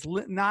into this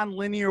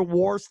non-linear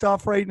war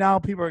stuff right now.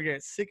 People are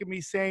getting sick of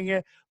me saying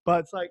it,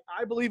 but it's like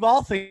I believe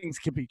all things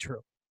can be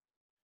true.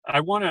 I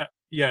want to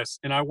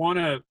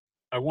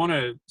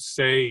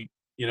say,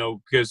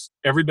 because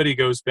everybody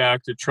goes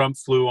back to Trump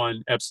flew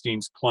on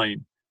Epstein's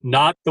plane,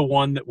 not the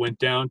one that went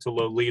down to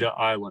Lolita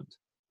Island.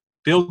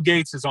 Bill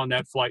Gates is on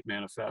that flight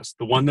manifest.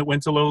 The one that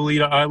went to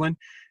Lolita Island,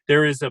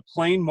 there is a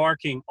plane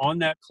marking on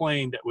that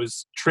plane that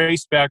was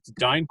traced back to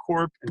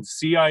DynCorp and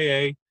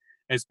CIA.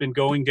 It's been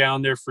going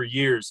down there for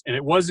years, and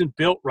it wasn't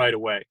built right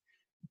away.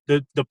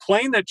 The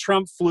plane that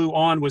Trump flew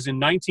on was in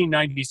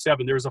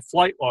 1997. There was a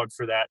flight log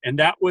for that, and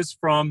that was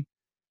from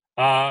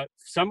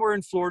somewhere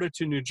in Florida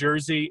to New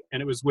Jersey,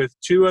 and it was with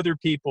two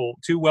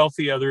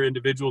wealthy other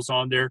individuals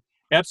on there,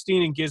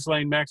 Epstein and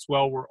Ghislaine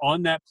Maxwell were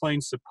on that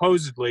plane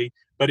supposedly,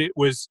 but it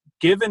was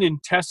given in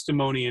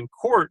testimony in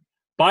court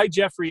by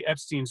Jeffrey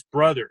Epstein's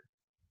brother.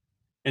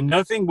 And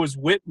nothing was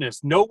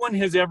witnessed. No one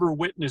has ever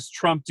witnessed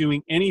Trump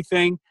doing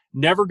anything,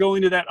 never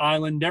going to that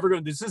island, never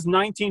going. This is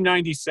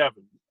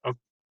 1997. Okay.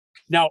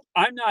 Now,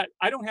 I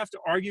don't have to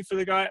argue for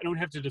the guy. I don't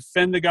have to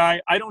defend the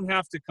guy. I don't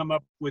have to come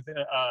up with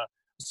a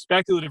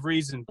speculative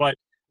reason. But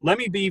let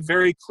me be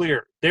very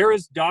clear. There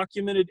is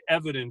documented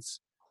evidence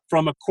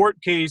from a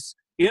court case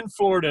in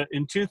Florida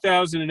in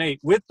 2008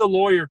 with the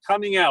lawyer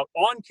coming out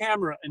on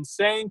camera and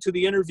saying to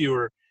the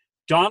interviewer,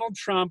 Donald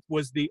Trump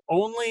was the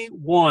only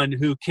one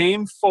who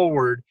came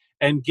forward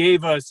and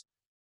gave us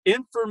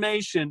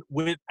information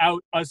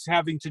without us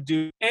having to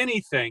do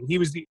anything. He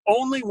was the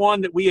only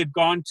one that we had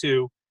gone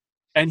to,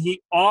 and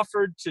he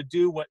offered to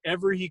do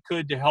whatever he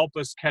could to help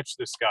us catch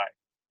this guy.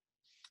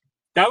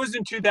 That was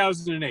in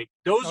 2008.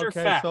 Those are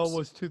facts. So it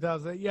was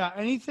 2008. Yeah,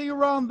 anything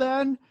around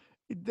then,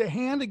 the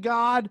hand of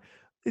God,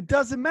 it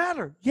doesn't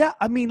matter. Yeah,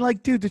 I mean,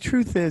 like, dude, the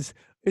truth is,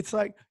 it's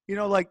like, you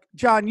know, like,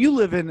 John, you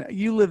lived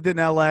in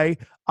LA.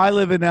 I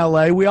live in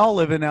LA. We all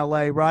live in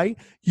LA, right?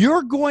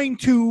 You're going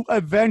to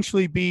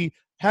eventually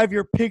have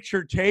your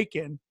picture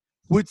taken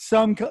with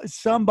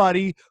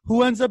somebody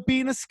who ends up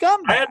being a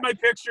scumbag. I had my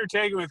picture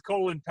taken with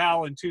Colin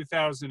Powell in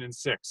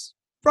 2006.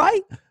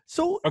 Right?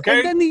 So, okay.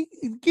 And then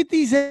you get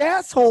these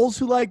assholes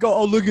who like go,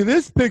 oh, look at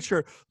this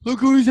picture. Look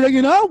who he's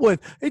hanging out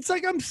with. It's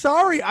like, I'm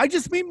sorry. I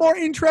just meet more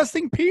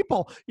interesting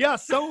people. Yeah,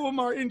 some of them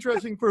are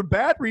interesting for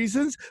bad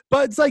reasons,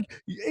 but it's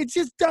like, it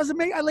just doesn't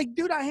make,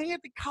 dude, I hang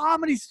at the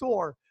Comedy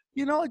Store.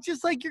 You know, it's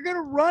just like you're going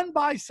to run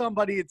by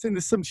somebody that's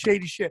into some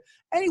shady shit.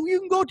 Anyway, you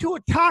can go to a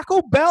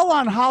Taco Bell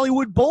on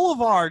Hollywood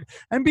Boulevard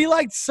and be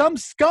like, some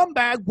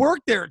scumbag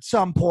worked there at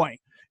some point.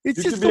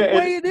 It's just the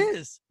way it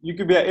is. You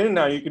could be at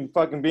In-N-Out. You can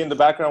fucking be in the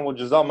background with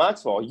Giselle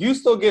Maxwell. You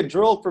still get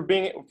drilled for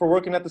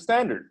working at the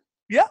Standard.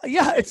 Yeah,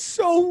 it's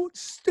so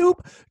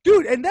stupid,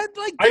 dude. And then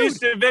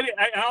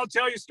I'll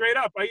tell you straight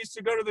up. I used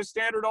to go to the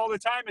Standard all the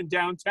time in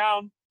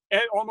downtown,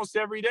 almost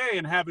every day,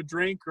 and have a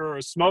drink or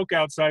a smoke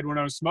outside when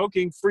I was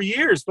smoking for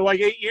years, for like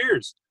 8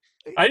 years.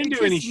 I didn't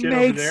do any shit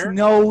over there. It makes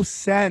no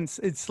sense.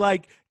 It's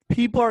like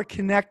people are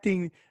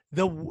connecting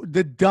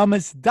the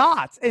dumbest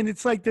dots, and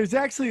it's like there's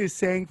actually a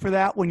saying for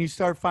that when you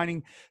start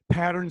finding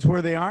patterns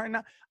where they aren't.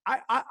 And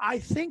I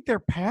think their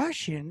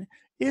passion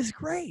is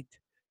great.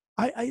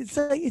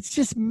 It's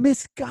just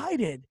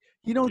misguided.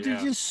 You know,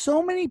 there's just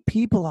so many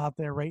people out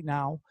there right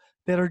now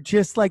that are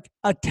just like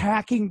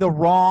attacking the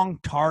wrong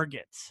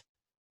targets.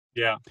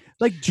 Yeah,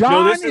 like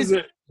John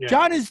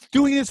John is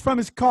doing this from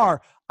his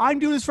car. I'm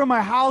doing this from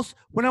my house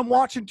when I'm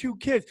watching two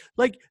kids.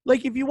 Like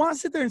if you want to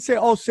sit there and say,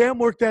 "Oh, Sam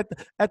worked at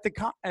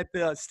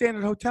the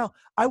Standard Hotel,"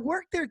 I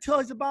worked there till I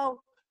was about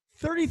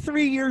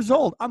 33 years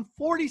old. I'm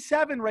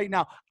 47 right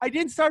now. I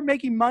didn't start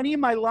making money in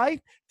my life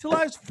till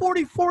I was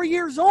 44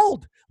 years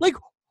old. Like,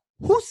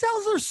 who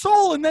sells their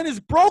soul and then is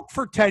broke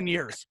for 10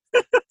 years?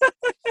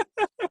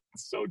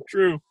 So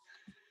true.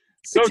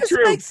 So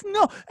true.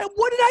 And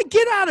what did I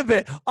get out of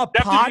it? A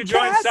podcast? You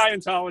joined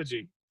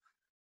Scientology.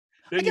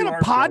 I got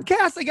a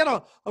podcast. I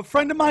got a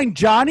friend of mine,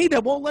 Johnny,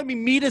 that won't let me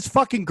meet his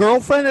fucking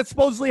girlfriend that's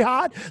supposedly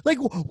hot. Like,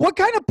 what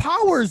kind of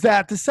power is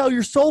that to sell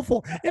your soul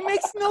for? It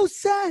makes no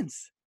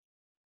sense.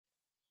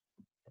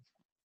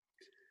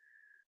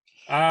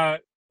 I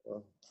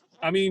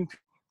mean,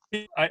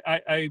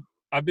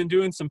 I've been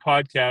doing some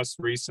podcasts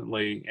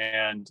recently,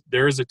 and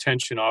there is a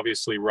tension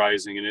obviously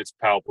rising, and it's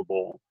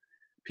palpable.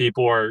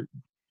 People are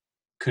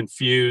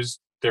confused.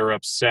 They're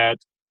upset.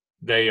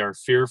 They are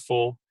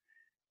fearful.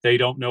 They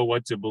don't know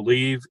what to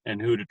believe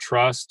and who to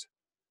trust.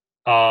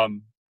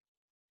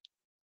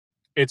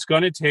 It's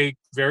going to take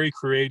very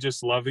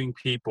courageous, loving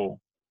people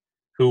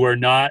who are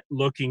not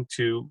looking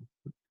to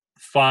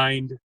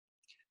find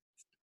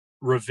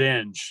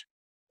revenge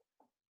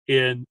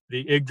in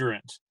the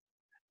ignorant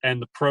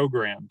and the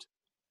programmed.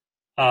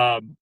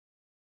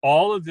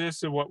 All of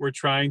this and what we're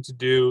trying to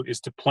do is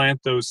to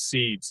plant those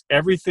seeds.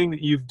 Everything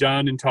that you've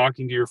done in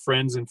talking to your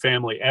friends and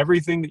family,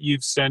 everything that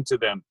you've sent to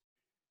them,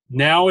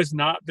 now is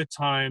not the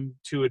time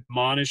to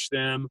admonish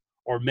them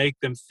or make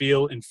them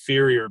feel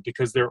inferior,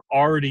 because they're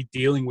already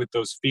dealing with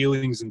those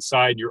feelings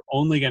inside. You're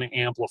only going to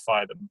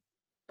amplify them.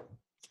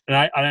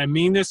 And I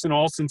mean this in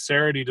all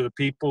sincerity to the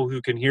people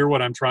who can hear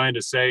what I'm trying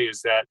to say,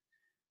 is that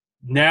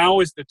now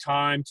is the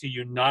time to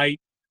unite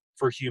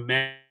for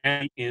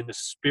humanity in the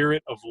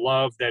spirit of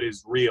love that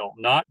is real,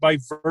 not by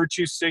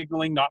virtue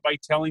signaling, not by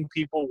telling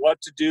people what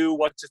to do,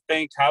 what to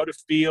think, how to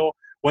feel,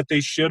 what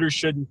they should or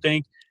shouldn't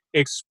think.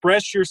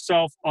 Express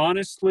yourself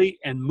honestly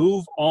and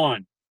move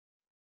on.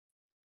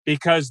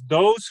 Because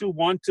those who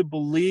want to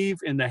believe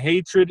in the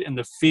hatred and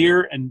the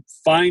fear and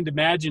find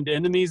imagined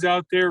enemies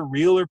out there,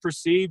 real or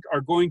perceived,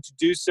 are going to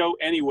do so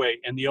anyway.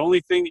 And the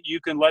only thing that you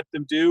can let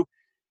them do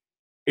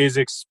is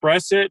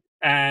express it,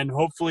 and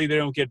hopefully they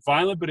don't get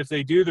violent. But if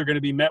they do, they're going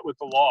to be met with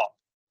the law,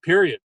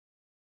 period.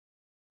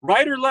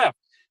 Right or left.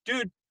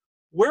 Dude,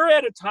 we're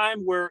at a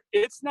time where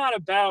it's not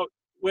about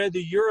whether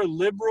you're a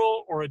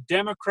liberal or a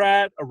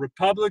Democrat, a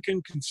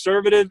Republican,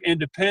 conservative,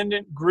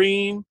 independent,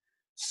 green,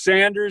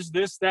 Sanders,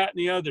 this, that, and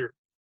the other.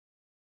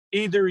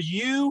 Either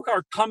you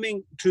are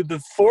coming to the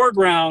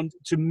foreground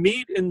to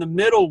meet in the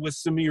middle with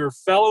some of your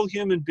fellow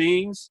human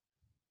beings,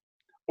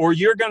 or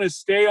you're going to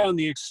stay on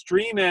the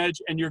extreme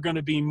edge and you're going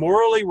to be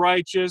morally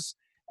righteous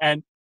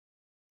and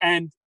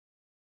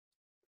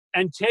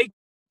take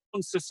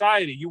on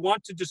society. You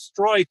want to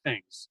destroy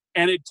things,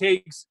 and it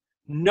takes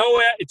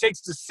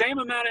the same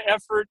amount of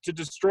effort to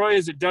destroy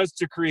as it does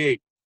to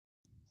create.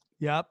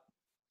 Yep.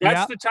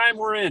 That's the time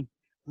we're in.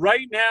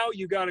 Right now,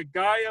 you got a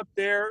guy up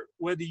there,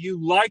 whether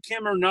you like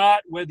him or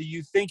not, whether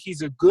you think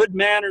he's a good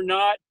man or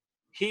not,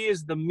 he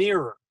is the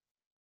mirror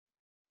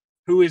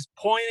who is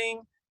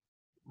pointing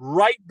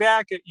right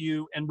back at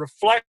you and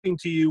reflecting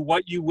to you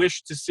what you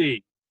wish to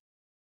see.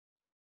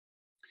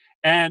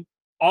 And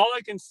all I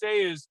can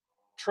say is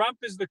Trump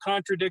is the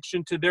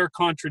contradiction to their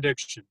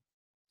contradiction.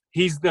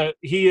 He is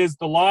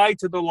the lie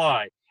to the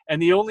lie.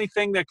 And the only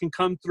thing that can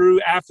come through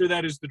after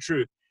that is the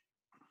truth.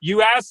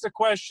 You ask the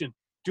question,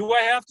 do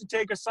I have to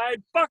take a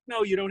side? Fuck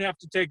no, you don't have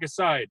to take a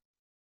side.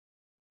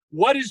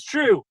 What is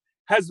true?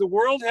 Has the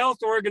World Health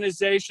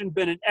Organization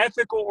been an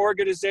ethical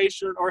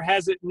organization or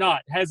has it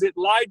not? Has it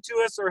lied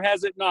to us or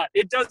has it not?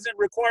 It doesn't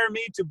require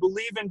me to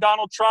believe in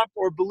Donald Trump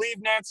or believe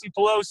Nancy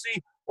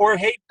Pelosi or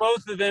hate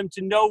both of them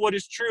to know what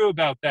is true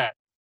about that.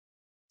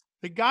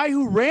 The guy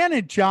who ran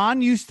it,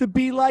 John, used to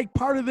be like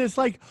part of this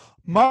like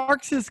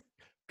Marxist,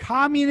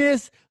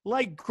 communist,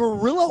 like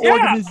guerrilla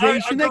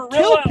organization that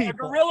killed people.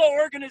 A guerrilla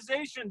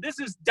organization. This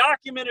is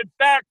documented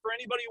fact for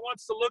anybody who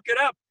wants to look it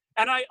up.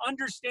 And I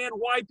understand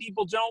why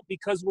people don't,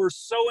 because we're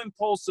so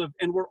impulsive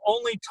and we're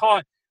only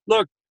taught.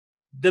 Look,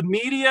 the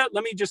media,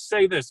 let me just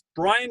say this.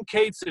 Brian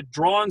Cates at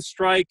Draw and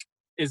Strike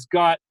has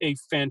got a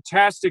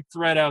fantastic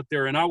thread out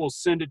there, and I will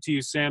send it to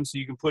you, Sam, so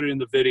you can put it in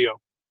the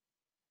video.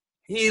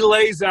 He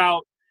lays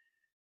out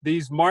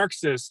these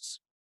Marxists,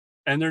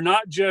 and they're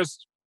not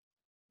just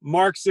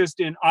Marxist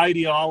in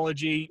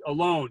ideology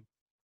alone,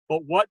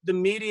 but what the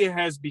media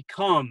has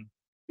become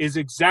is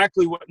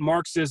exactly what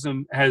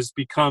Marxism has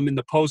become in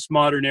the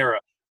postmodern era,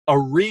 a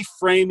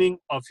reframing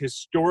of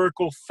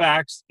historical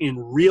facts in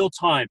real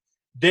time.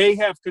 They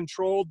have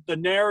controlled the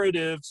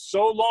narrative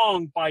so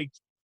long by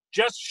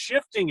just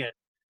shifting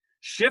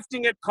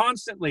it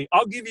constantly.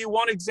 I'll give you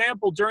one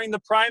example. During the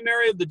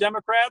primary of the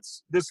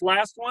Democrats, this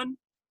last one,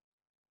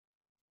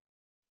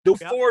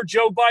 before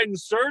Joe Biden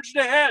surged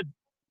ahead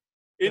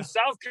in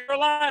South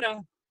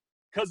Carolina,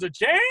 because of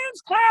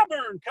James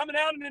Clyburn coming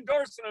out and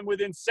endorsing him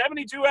within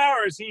 72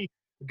 hours. A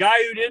guy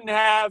who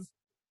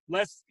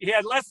he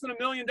had less than $1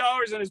 million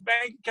in his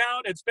bank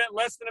account, had spent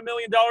less than $1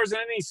 million in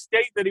any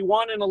state that he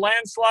won in a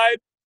landslide.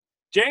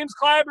 James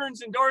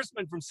Clyburn's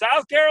endorsement from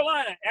South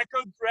Carolina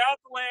echoed throughout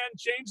the land,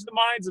 changed the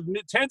minds of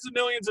tens of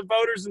millions of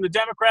voters in the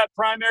Democrat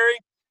primary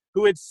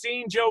who had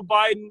seen Joe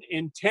Biden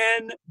in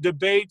 10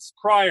 debates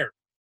prior.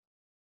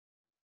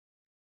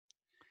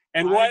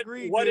 And what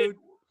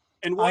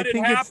had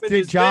happened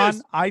is John,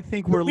 this. I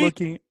think we're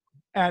looking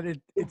at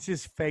it. It's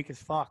just fake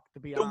as fuck, to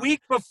be honest. The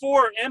week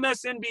before,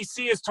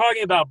 MSNBC is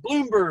talking about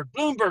Bloomberg.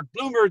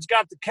 Bloomberg's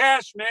got the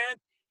cash, man.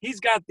 He's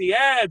got the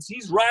ads.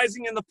 He's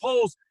rising in the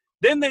polls.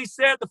 Then they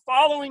said the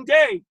following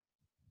day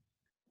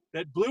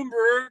that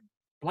Bloomberg,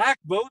 black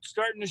vote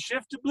starting to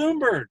shift to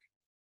Bloomberg.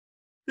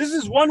 This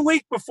is 1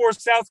 week before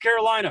South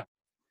Carolina.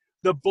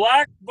 The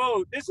black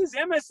vote, this is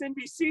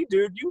MSNBC,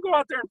 dude. You can go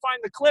out there and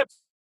find the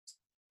clips.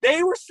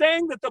 They were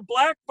saying that the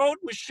black vote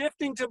was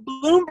shifting to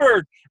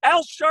Bloomberg.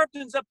 Al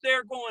Sharpton's up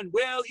there going,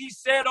 well, he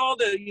said all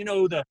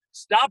the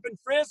stop and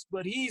frisk,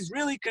 but he's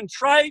really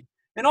contrite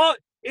and all.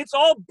 It's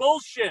all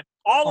bullshit.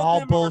 All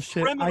of them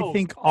bullshit. Are criminals. I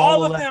think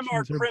all of them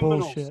are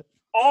criminals. Bullshit.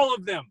 All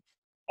of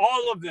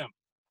them.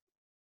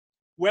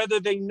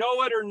 Whether they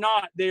know it or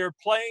not, they are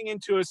playing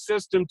into a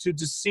system to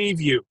deceive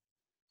you,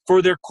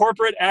 for their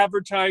corporate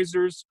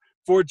advertisers,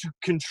 to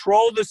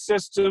control the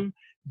system.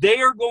 They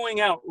are going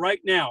out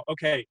right now.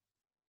 Okay.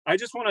 I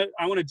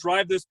want to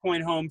drive this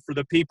point home for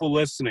the people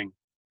listening.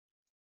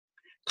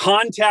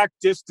 Contact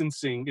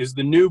distancing is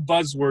the new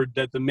buzzword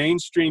that the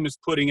mainstream is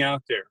putting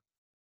out there.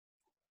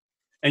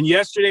 And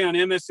yesterday on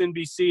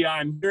MSNBC,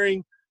 I'm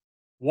hearing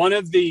one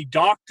of the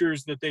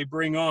doctors that they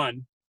bring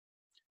on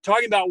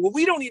talking about, well,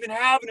 we don't even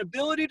have an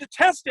ability to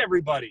test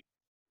everybody.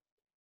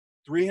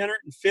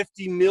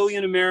 350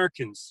 million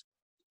Americans.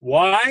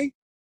 Why?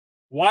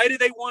 Why do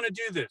they want to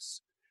do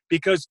this?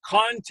 Because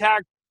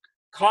contact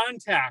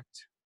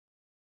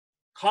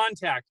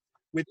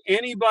with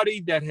anybody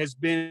that has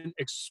been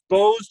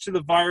exposed to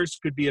the virus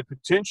could be a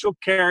potential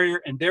carrier,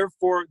 and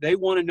therefore they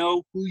want to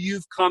know who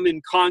you've come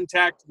in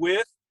contact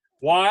with.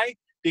 Why?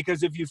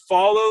 Because if you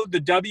follow the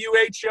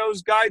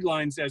WHO's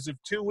guidelines as of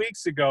 2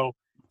 weeks ago,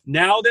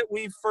 now that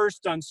we've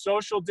first done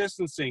social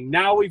distancing,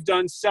 now we've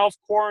done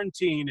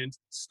self-quarantine and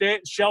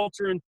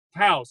shelter in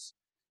house,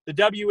 the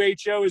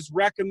WHO is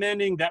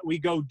recommending that we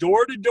go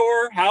door to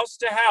door, house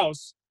to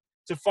house,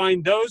 to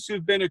find those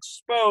who've been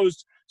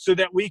exposed so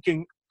that we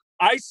can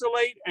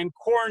isolate and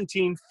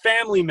quarantine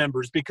family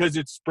members because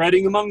it's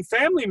spreading among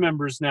family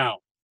members now.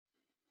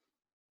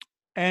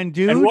 And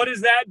dude, and what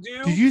does that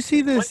do? Did you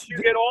see this? Once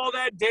you get all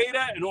that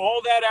data and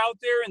all that out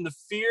there and the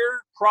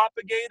fear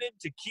propagated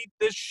to keep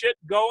this shit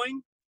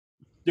going,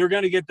 they're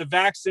going to get the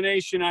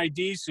vaccination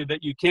ID so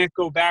that you can't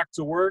go back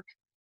to work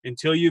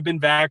until you've been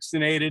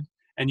vaccinated,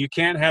 and you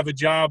can't have a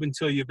job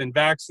until you've been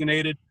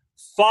vaccinated.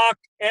 Fuck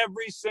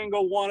every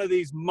single one of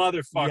these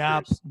motherfuckers.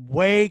 Yep.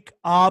 Wake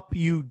up,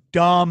 you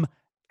dumb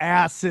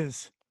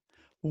asses.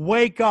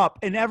 Wake up.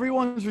 And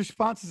everyone's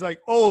response is like,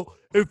 oh,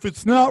 if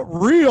it's not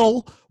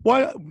real,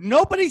 why?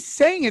 Nobody's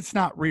saying it's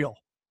not real.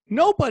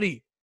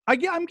 Nobody.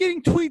 I'm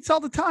getting tweets all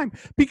the time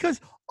because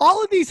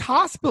all of these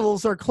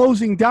hospitals are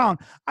closing down.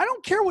 I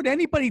don't care what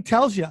anybody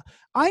tells you.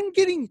 I'm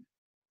getting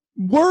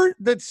word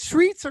that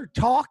streets are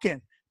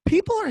talking.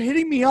 People are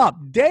hitting me up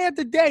day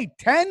after day.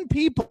 10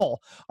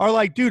 people are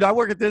like, dude, I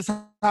work at this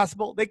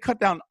hospital. They cut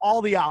down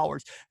all the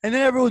hours. And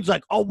then everyone's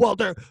like, oh, well,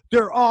 they're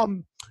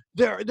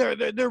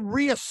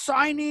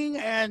reassigning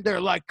and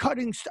they're like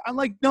cutting. I'm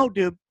like, no,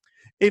 dude,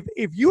 if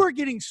you are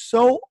getting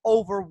so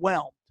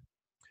overwhelmed,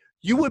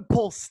 you would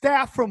pull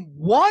staff from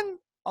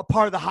a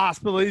part of the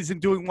hospital that isn't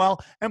doing well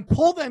and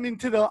pull them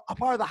into a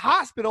part of the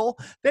hospital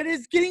that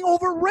is getting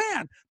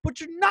overran. But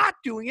you're not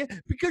doing it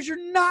because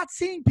you're not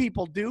seeing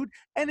people, dude.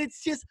 And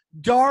it's just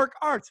dark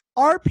arts.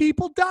 Are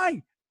people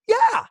dying?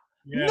 Yeah.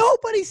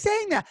 Nobody's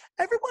saying that.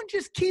 Everyone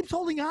just keeps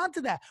holding on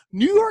to that.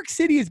 New York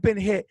City has been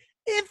hit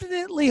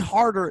infinitely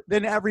harder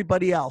than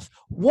everybody else.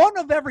 1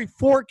 of every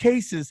 4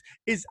 cases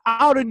is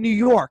out of New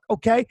York,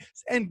 okay?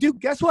 And dude,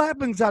 guess what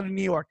happens out of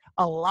New York?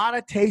 A lot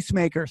of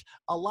tastemakers,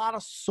 a lot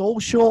of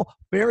social,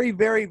 very,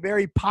 very,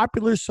 very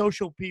popular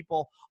social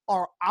people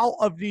are out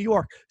of New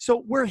York.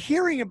 So we're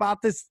hearing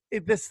about this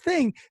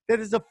thing that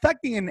is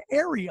affecting an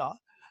area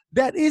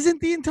that isn't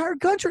the entire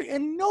country,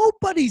 and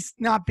nobody's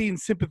not being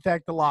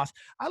sympathetic to loss.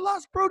 I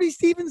lost Brody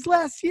Stevens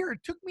last year. It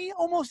took me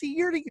almost half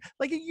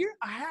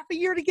a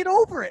year to get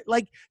over it.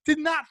 Like, did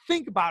not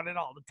think about it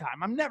all the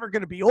time. I'm never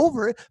going to be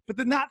over it, but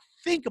did not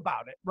think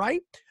about it,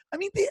 right? I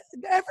mean,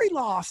 every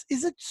loss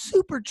is a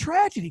super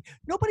tragedy.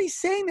 Nobody's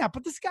saying that,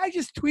 but this guy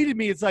just tweeted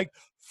me. It's like,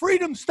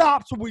 freedom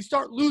stops when we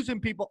start losing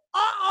people.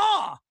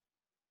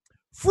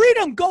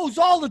 Freedom goes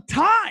all the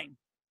time.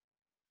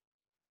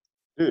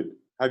 Dude.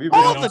 Have you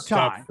been all the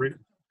time?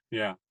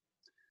 Yeah.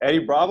 Eddie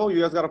Bravo, you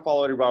guys got to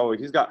follow Eddie Bravo.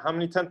 He's got how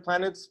many 10th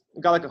planets? He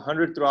got like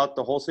 100 throughout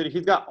the whole city.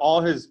 He's got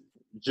all his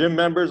gym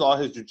members, all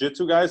his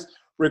jiu-jitsu guys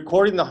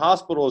recording the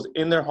hospitals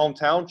in their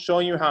hometown,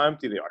 showing you how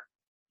empty they are.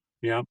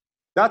 Yeah.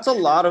 That's a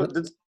lot of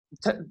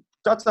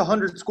that's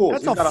 100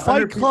 schools. That's a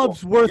Fight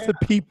Club's worth of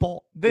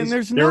people. Then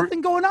there's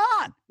nothing going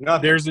on.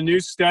 Nothing. There's a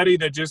new study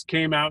that just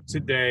came out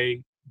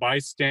today by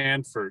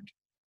Stanford.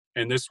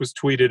 And this was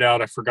tweeted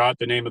out. I forgot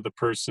the name of the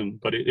person,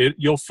 but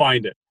you'll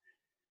find it.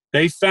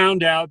 They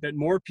found out that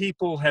more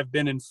people have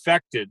been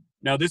infected.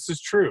 Now, this is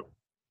true.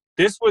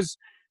 This was,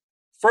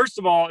 first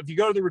of all, if you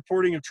go to the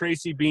reporting of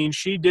Tracy Bean,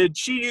 she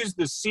used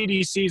the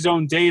CDC's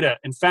own data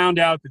and found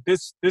out that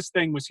this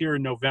thing was here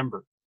in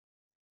November.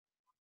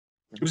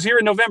 It was here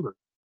in November.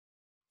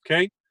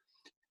 Okay?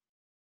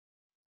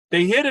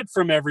 They hid it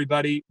from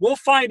everybody. We'll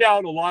find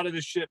out a lot of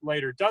this shit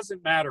later.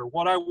 Doesn't matter.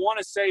 What I want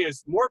to say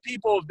is more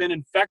people have been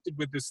infected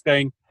with this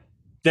thing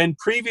than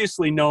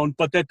previously known,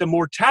 but that the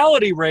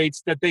mortality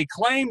rates that they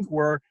claimed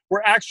were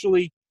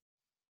actually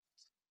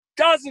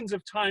dozens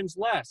of times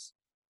less.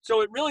 So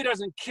it really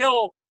doesn't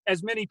kill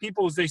as many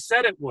people as they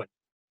said it would.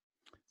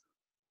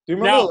 Do you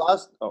remember the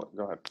last? Oh,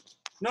 go ahead.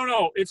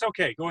 No, it's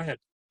okay. Go ahead.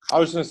 I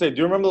was just going to say, do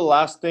you remember the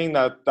last thing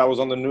that was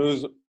on the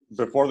news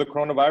before the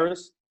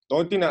coronavirus? The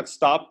only thing that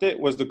stopped it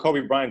was the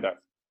Kobe Bryant death.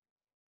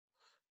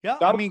 Yeah,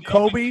 I mean,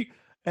 Kobe,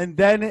 and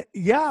then,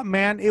 yeah,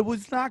 man, it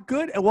was not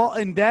good. Well,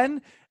 and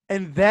then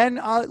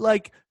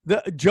like,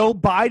 the Joe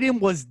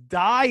Biden was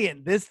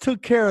dying. This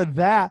took care of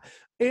that.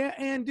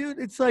 And dude,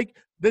 it's like,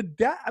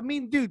 I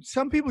mean, dude,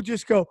 some people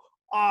just go,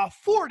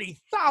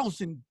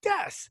 40,000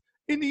 deaths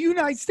in the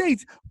United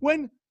States.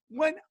 When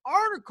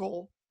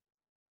article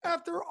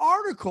after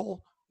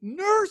article,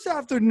 nurse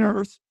after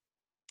nurse,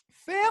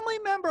 family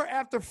member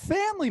after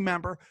family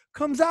member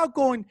comes out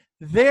going,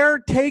 they're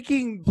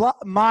taking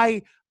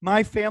my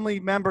family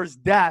member's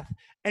death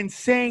and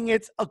saying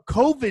it's a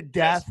COVID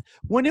death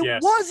when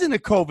it wasn't a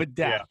COVID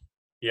death.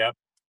 Yeah.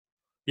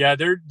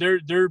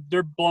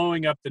 They're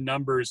blowing up the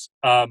numbers.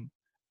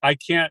 I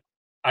can't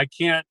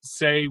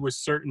say with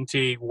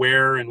certainty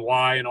where and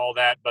why and all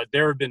that, but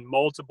there have been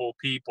multiple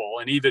people,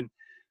 and even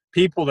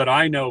people that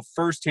I know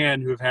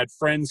firsthand who have had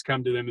friends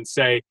come to them and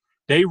say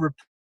they report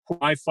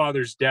my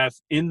father's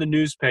death in the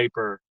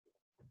newspaper,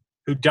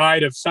 who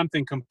died of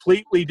something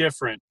completely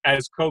different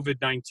as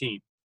COVID-19.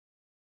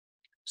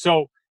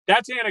 So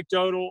that's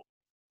anecdotal.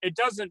 It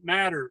doesn't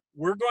matter.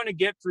 We're going to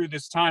get through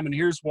this time, and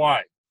here's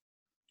why.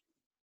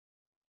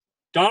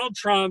 Donald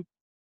Trump,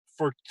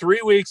 for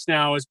 3 weeks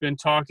now, has been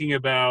talking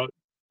about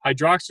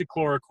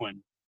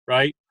hydroxychloroquine,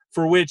 right?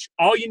 For which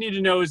all you need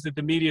to know is that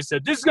the media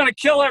said, this is going to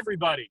kill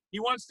everybody.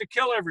 He wants to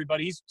kill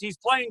everybody. He's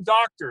playing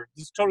doctor.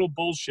 This is total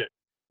bullshit.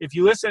 if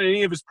you listen to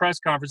any of his press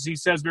conferences, he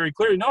says very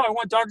clearly, no, I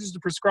want doctors to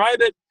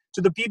prescribe it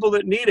to the people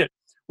that need it.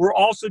 We're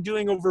also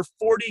doing over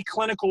 40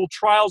 clinical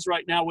trials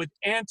right now with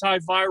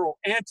antiviral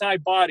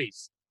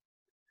antibodies.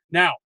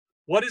 Now,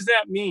 what does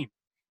that mean?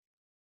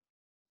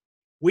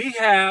 We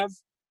have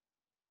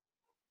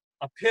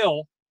a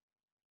pill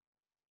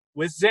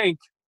with zinc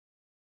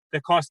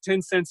that costs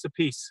 10 cents a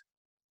piece.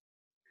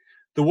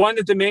 The one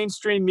that the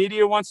mainstream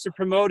media wants to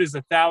promote is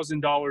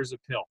 $1,000 a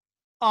pill.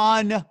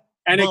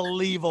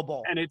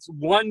 Unbelievable. And it's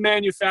one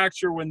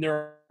manufacturer when there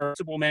are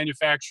multiple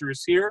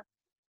manufacturers here.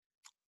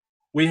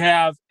 We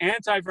have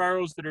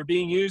antivirals that are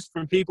being used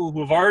from people who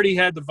have already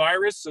had the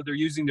virus, so they're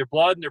using their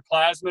blood and their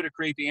plasma to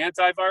create the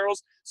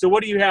antivirals. So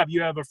what do you have?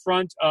 You have a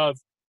front of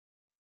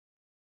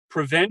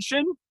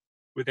prevention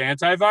with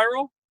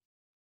antiviral,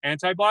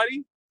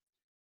 antibody,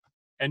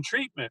 and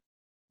treatment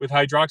with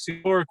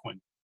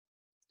hydroxychloroquine.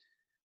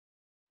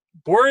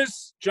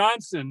 Boris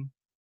Johnson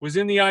was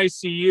in the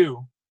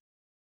ICU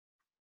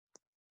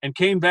and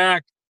came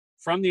back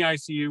from the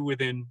ICU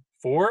within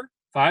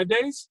 4-5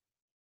 days.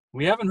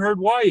 We haven't heard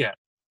why yet.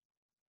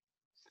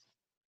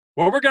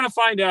 Well, we're going to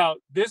find out.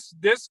 This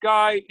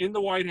guy in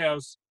the White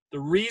House, the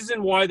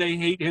reason why they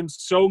hate him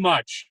so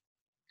much,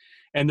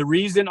 and the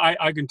reason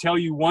I can tell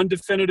you one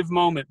definitive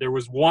moment. There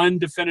was one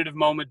definitive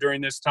moment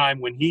during this time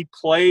when he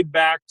played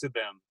back to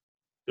them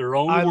their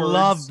own words. I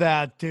love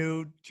that,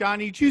 dude.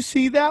 Johnny, did you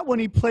see that when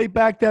he played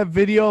back that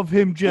video of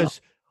him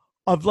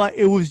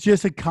it was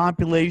just a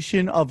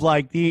compilation of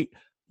like the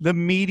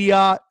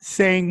media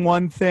saying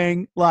one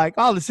thing like,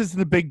 oh, this isn't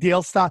a big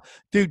deal. Stop.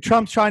 Dude,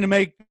 Trump's trying to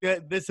make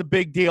this a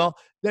big deal.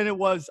 Then it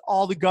was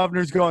all the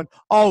governors going,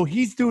 oh,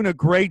 he's doing a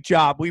great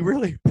job. We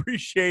really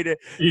appreciate it.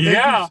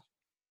 Yeah.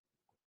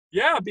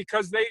 Yeah,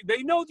 because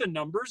they know the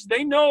numbers.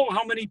 They know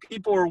how many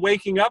people are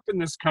waking up in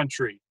this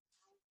country.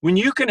 When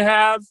you can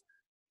have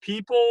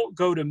people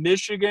go to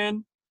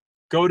Michigan,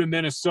 go to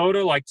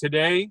Minnesota like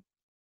today,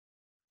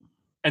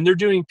 and they're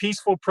doing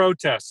peaceful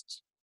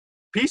protests.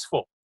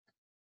 Peaceful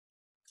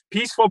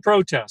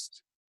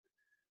protests.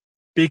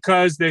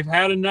 Because they've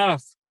had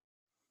enough.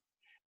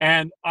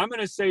 And I'm going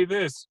to say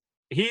this.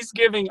 He's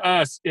giving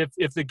us,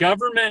 if the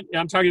government,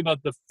 I'm talking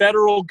about the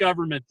federal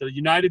government, the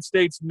United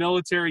States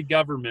military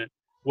government,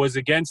 was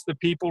against the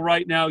people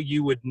right now,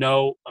 you would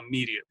know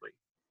immediately.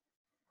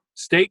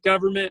 State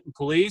government and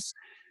police,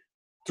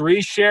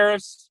 3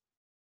 sheriffs.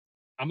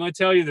 I'm going to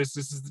tell you this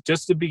is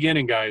just the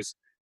beginning, guys.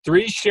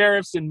 3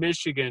 sheriffs in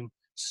Michigan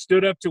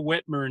stood up to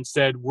Whitmer and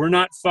said, we're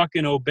not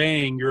fucking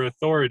obeying your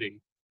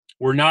authority.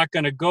 We're not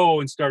going to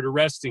go and start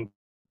arresting.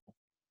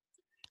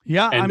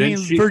 Yeah, and I then mean,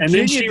 she, Virginia and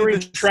then she did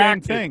retracted. the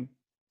same thing.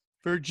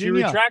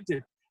 Virginia. She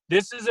retracted.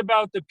 This is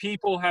about the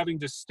people having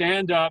to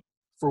stand up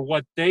for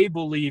what they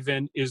believe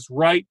in is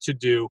right to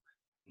do,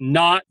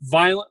 not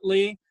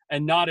violently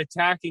and not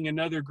attacking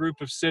another group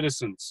of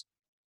citizens.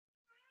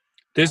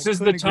 This is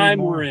the time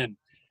we're in.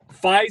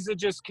 FISA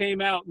just came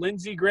out.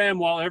 Lindsey Graham,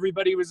 while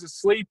everybody was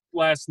asleep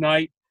last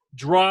night,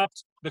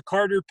 dropped the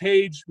Carter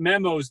Page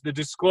memos, the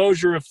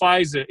disclosure of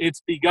FISA.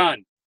 It's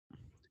begun.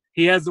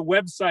 He has a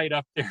website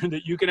up there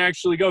that you can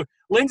actually go.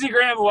 Lindsey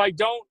Graham, who I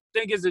don't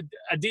think is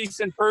a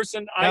decent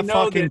person. I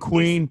know fucking that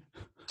queen.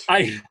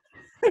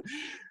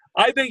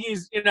 I think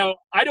he's,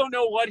 I don't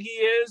know what he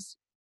is.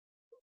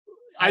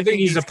 I think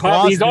he's a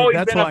puppet. He's always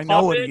been a puppet. That's why I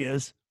know what he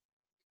is.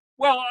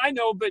 Well, I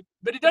know, but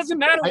it doesn't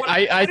matter what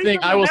I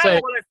think I will say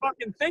what I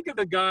fucking think of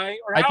the guy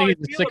or I how think I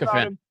he's a feel about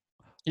sycophant. him.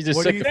 He's a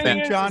What do you sycophant.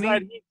 think, Johnny? Is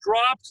that he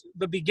dropped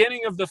the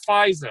beginning of the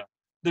FISA,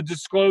 the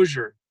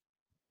disclosure.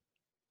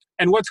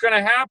 And what's going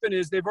to happen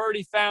is they've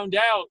already found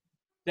out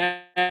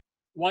that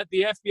what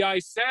the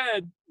FBI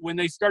said when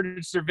they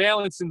started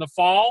surveillance in the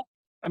fall.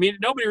 I mean,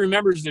 nobody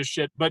remembers this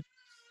shit, but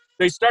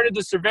they started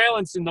the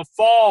surveillance in the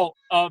fall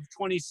of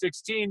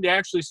 2016. They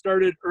actually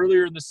started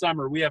earlier in the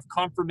summer. We have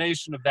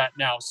confirmation of that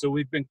now. So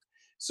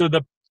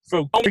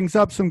brings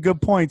up some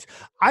good points.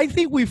 I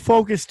think we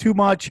focus too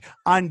much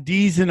on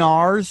D's and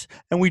R's,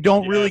 and we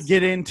don't really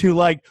get into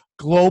like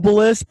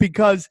globalists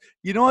because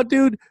you know what,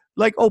 dude?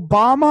 Like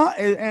Obama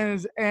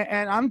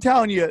and I'm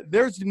telling you,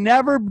 there's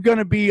never going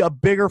to be a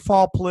bigger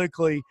fall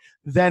politically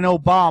than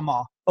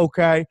Obama.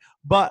 Okay,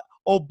 but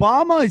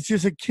Obama is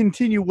just a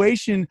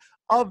continuation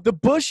of the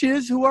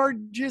Bushes who are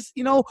just,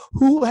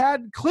 who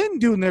had Clinton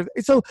doing their.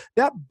 So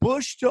that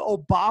Bush to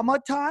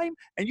Obama time,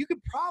 and you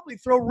could probably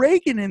throw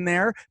Reagan in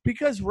there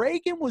because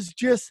Reagan was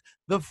just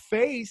the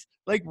face.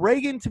 Like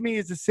Reagan to me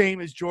is the same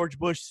as George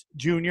Bush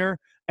Jr.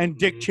 and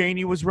Dick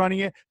Cheney was running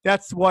it.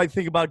 That's why I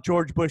think about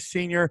George Bush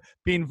Sr.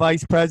 being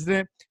vice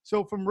president.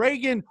 So from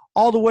Reagan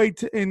all the way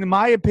to, in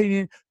my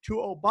opinion, to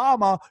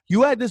Obama,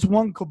 you had this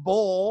one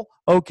cabal,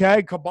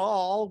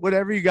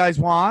 whatever you guys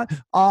want,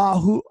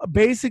 who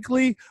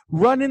basically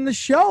running the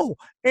show.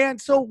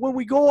 And so when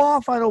we go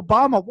off on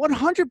Obama,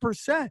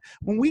 100%.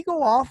 When we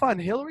go off on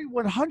Hillary,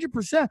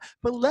 100%.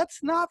 But let's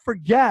not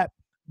forget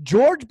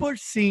George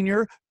Bush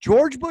Sr.,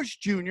 George Bush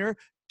Jr.,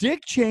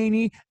 Dick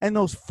Cheney and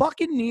those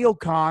fucking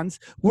neocons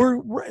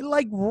were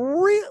right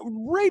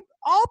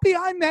all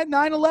behind that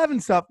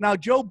 9/11 stuff. Now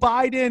Joe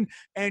Biden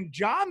and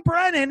John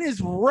Brennan is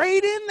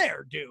right in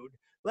there, dude.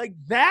 Like,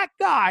 that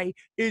guy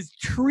is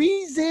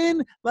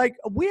treason. Like,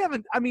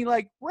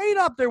 right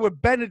up there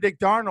with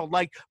Benedict Arnold.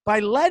 Like, by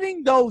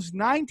letting those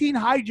 19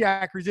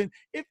 hijackers in,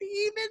 if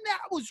even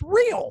that was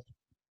real,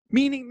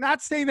 meaning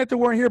not saying that they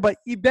weren't here, but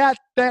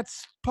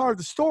that's part of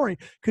the story,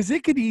 because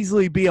it could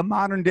easily be a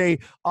modern day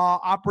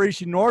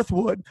Operation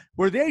Northwood,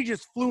 where they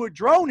just flew a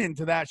drone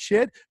into that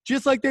shit,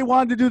 just like they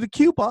wanted to do to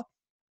Cuba.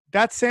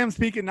 That's Sam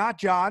speaking, not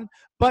John.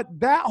 But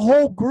that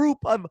whole group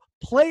of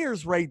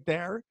players right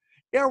there,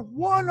 they're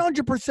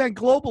 100%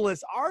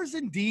 globalists. R's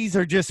and D's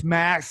are just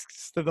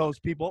masks to those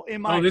people.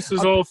 This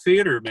is all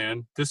theater,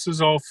 man. This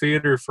is all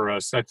theater for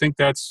us. I think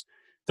that's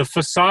the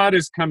facade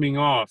is coming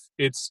off.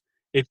 It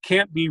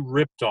can't be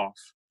ripped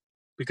off,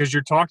 because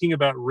you're talking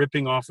about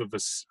ripping off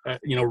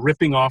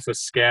a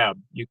scab.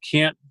 You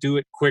can't do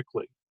it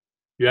quickly.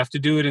 You have to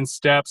do it in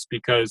steps,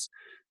 because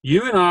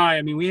you and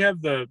I mean, we have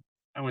I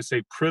want to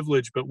say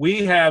privilege, but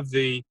we have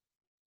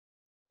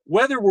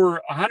whether we're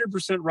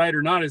 100% right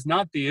or not is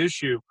not the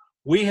issue.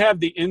 We have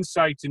the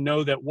insight to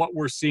know that what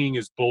we're seeing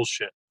is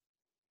bullshit.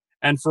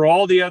 And for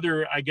all the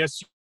other, I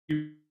guess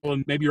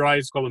maybe your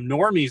eyes call them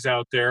normies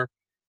out there,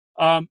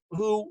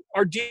 who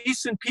are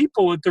decent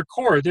people at their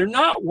core, they're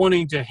not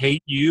wanting to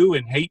hate you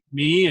and hate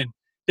me, and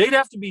they'd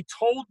have to be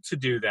told to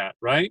do that,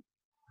 right?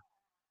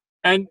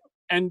 And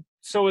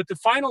so at the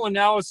final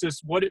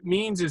analysis, what it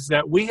means is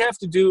that we have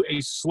to do a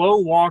slow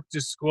walk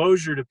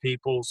disclosure to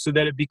people so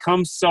that it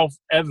becomes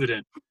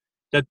self-evident,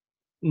 that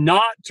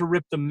not to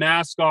rip the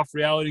mask off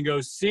reality and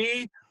go,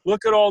 see,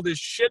 look at all this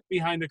shit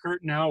behind the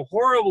curtain, how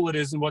horrible it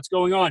is and what's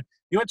going on.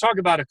 You want to talk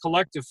about a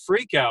collective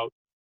freak out?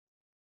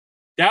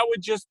 That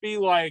would just be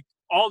like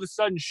all of a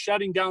sudden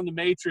shutting down the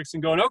matrix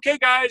and going, okay,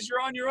 guys,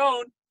 you're on your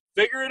own.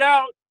 Figure it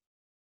out.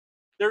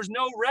 There's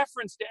no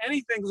reference to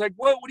anything. It's like,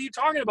 what are you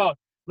talking about?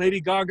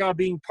 Lady Gaga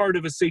being part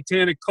of a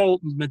satanic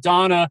cult, and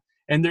Madonna,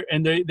 and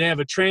they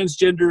have a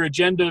transgender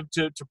agenda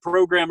to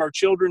program our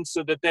children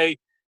so that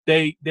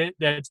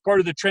that's part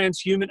of the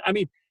transhuman. I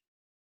mean,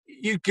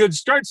 you could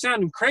start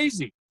sounding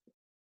crazy.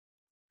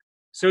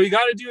 So you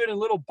got to do it in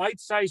little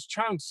bite-sized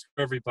chunks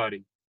for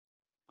everybody.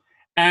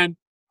 And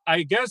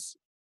I guess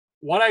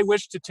what I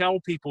wish to tell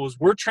people is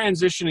we're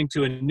transitioning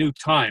to a new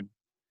time.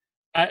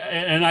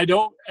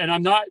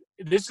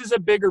 This is a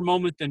bigger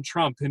moment than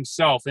Trump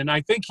himself. And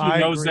I think he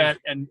knows that,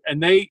 and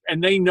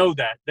they know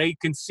that. They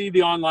can see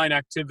the online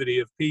activity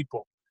of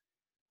people.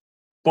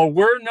 But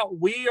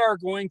we are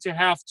going to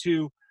have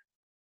to,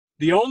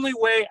 the only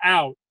way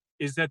out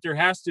is that there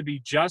has to be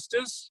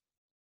justice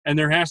and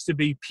there has to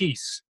be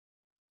peace.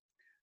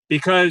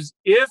 Because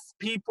if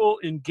people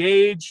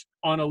engage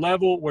on a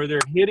level where they're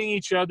hitting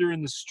each other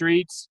in the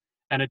streets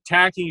and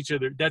attacking each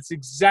other, that's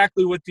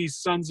exactly what these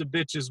sons of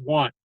bitches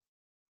want.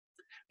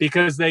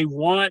 Because they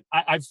want,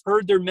 I've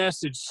heard their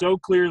message so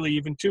clearly,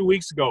 even 2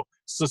 weeks ago,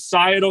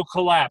 societal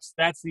collapse.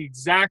 That's the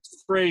exact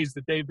phrase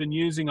that they've been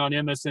using on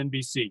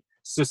MSNBC,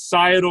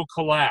 societal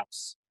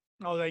collapse.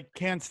 Oh, they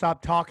can't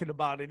stop talking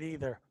about it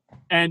either.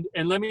 And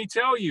let me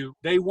tell you,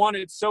 they want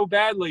it so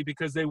badly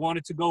because they want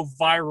it to go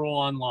viral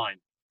online.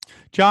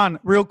 John,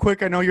 real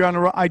quick, I know you're on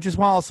the. I just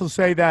want to also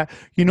say that,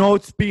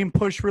 it's being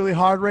pushed really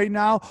hard right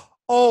now.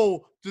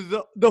 Oh,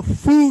 the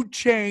food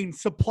chain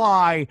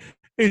supply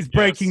is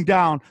breaking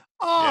down.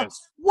 Oh,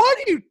 yes. What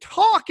are you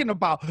talking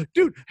about?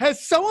 Dude,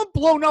 has someone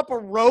blown up a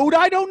road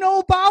I don't know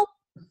about?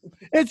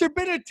 Has there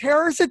been a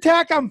terrorist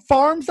attack on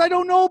farms I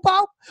don't know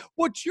about?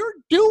 What you're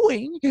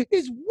doing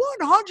is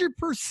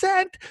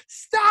 100%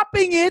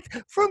 stopping it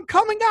from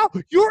coming out.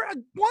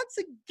 Once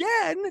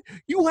again,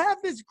 you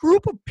have this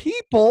group of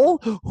people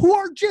who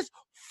are just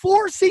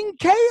forcing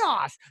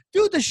chaos.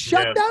 Dude, the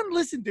shutdown,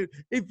 listen, dude,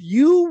 if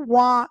you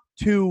want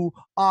to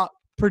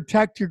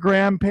protect your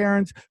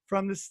grandparents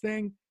from this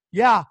thing,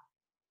 yeah,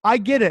 I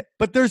get it,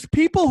 but there's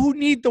people who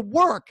need the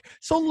work,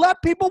 so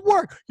let people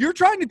work. You're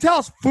trying to tell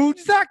us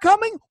food's not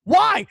coming?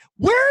 Why?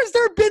 Where has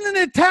there been an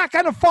attack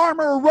on a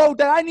farm or a road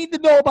that I need to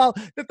know about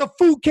that the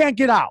food can't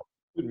get out?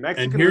 Dude,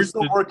 Mexicans are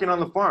still working on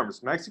the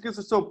farms. Mexicans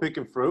are still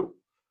picking fruit.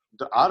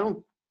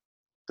 Everyone's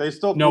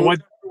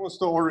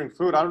still ordering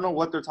food. I don't know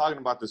what they're talking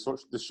about,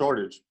 the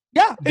shortage.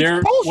 Yeah,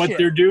 it's bullshit. What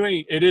they're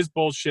doing, it is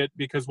bullshit,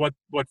 because what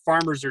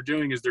farmers are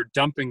doing is they're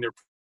dumping their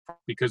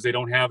because they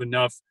don't have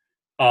enough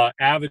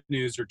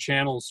avenues or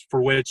channels for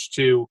which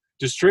to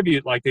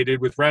distribute like they did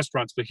with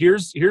restaurants. But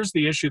here's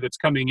the issue that's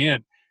coming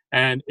in,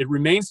 and it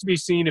remains to be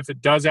seen if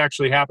it does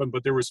actually happen.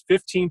 But there was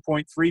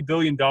 $15.3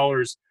 billion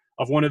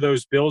of one of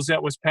those bills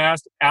that was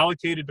passed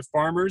allocated to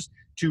farmers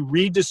to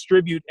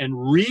redistribute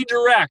and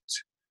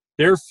redirect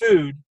their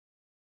food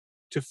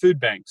to food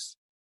banks.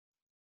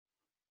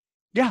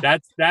 Yeah,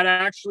 that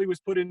actually was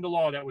put into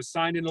law. That was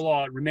signed into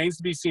law. It remains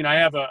to be seen. I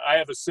have a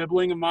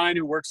sibling of mine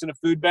who works in a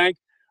food bank.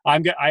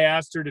 I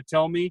asked her to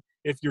tell me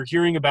if you're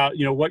hearing about,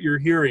 what you're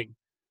hearing.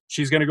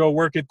 She's going to go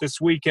work it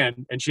this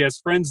weekend, and she has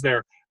friends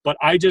there. But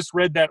I just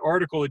read that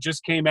article. It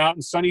just came out,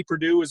 and Sonny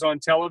Perdue was on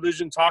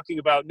television talking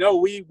about, no,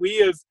 we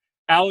have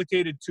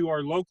allocated to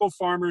our local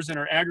farmers and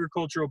our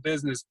agricultural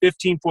business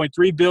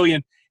 $15.3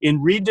 billion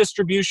in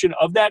redistribution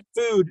of that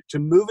food to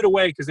move it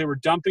away because they were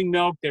dumping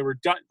milk. They were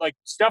like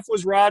stuff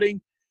was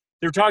rotting.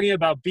 They're talking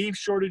about beef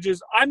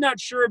shortages. I'm not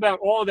sure about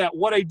all of that.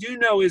 What I do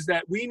know is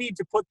that we need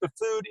to put the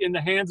food in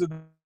the hands of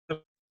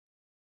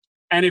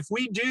and if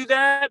we do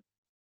that,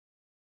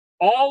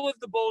 all of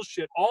the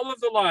bullshit, all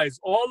of the lies,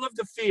 all of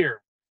the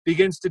fear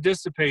begins to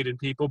dissipate in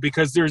people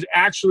because there's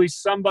actually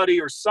somebody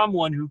or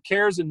someone who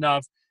cares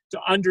enough to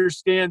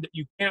understand that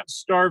you can't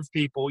starve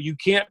people. You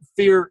can't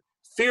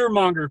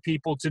fearmonger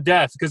people to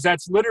death because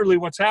that's literally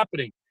what's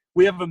happening.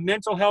 We have a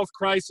mental health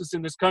crisis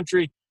in this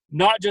country,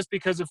 not just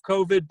because of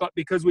COVID, but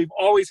because we've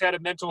always had a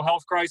mental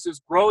health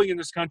crisis growing in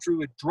this country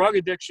with drug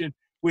addiction,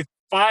 with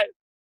 1 out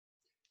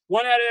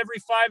of every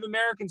 5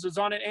 Americans is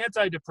on an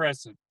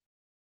antidepressant.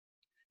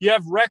 You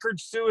have record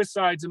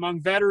suicides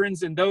among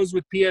veterans and those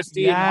with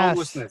PSD and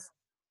homelessness.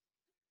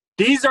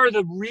 These are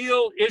the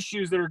real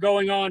issues that are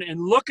going on. And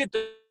look at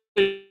the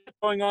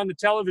going on the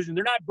television.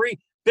 They're not bringing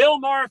Bill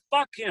Maher,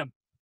 fuck him.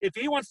 If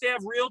he wants to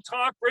have real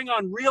talk, bring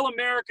on real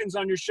Americans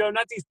on your show,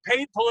 not these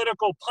paid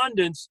political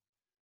pundits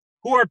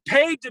who are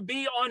paid to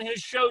be on his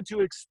show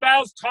to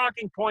espouse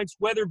talking points,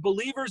 whether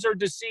believers or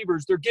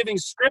deceivers. They're giving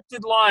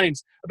scripted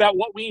lines about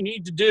what we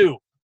need to do.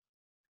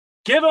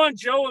 Give on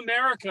Joe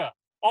America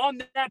on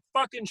that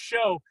fucking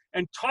show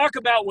and talk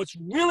about what's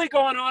really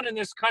going on in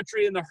this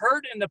country and the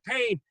hurt and the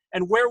pain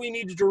and where we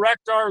need to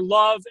direct our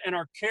love and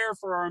our care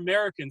for our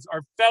Americans,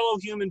 our fellow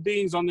human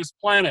beings on this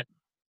planet.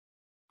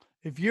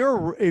 If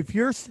you're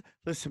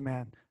listen,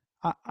 man,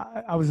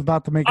 I was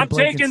about to make. I'm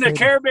taking the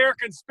Care Bear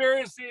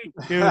conspiracy.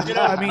 Dude, you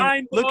know, I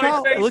mean,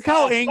 look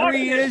how angry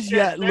he is,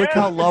 yet look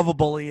how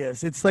lovable he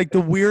is. It's like the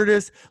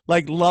weirdest,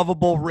 like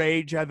lovable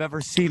rage I've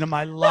ever seen in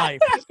my life.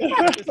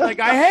 It's like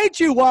I hate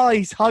you while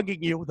he's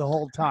hugging you the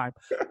whole time.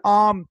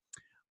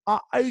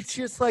 It's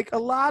just like a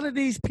lot of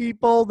these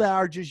people that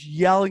are just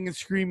yelling and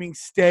screaming,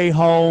 "Stay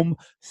home,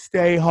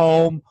 stay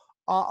home."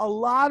 A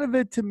lot of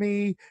it to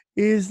me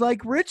is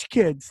like rich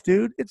kids,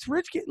 dude. It's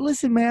rich kids.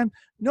 Listen, man,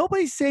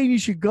 nobody's saying you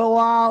should go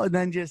out and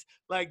then just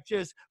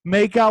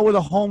make out with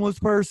a homeless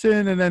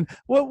person and then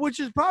which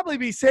is probably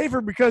be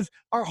safer because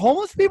are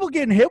homeless people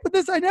getting hit with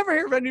this? I never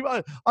hear of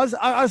anybody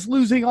us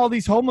losing all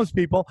these homeless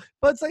people.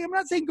 But it's like I'm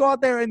not saying go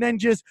out there and then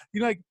just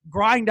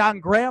grind on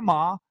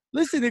grandma.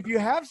 Listen, if you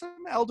have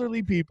some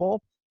elderly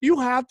people,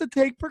 you have to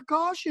take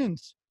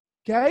precautions.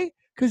 Okay?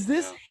 Because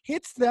this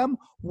hits them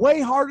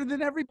way harder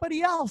than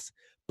everybody else.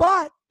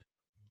 But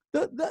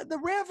the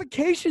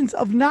ramifications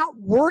of not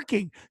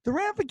working, the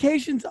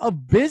ramifications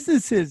of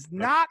businesses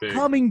not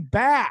coming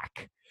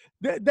back.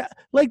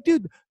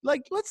 Dude,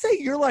 let's say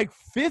you're like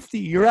 50,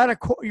 you're at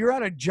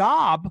a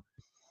job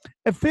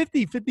at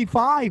 50,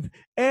 55,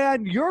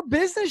 and your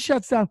business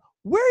shuts down.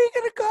 Where are you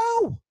going to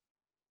go?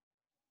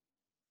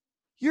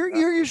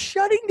 You're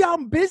shutting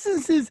down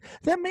businesses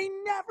that may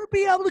never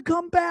be able to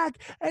come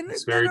back, and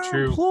it's very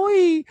true.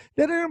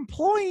 That are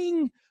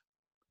employing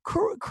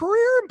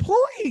career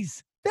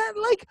employees that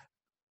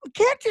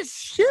can't just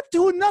shift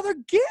to another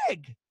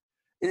gig.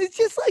 And it's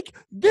just like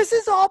this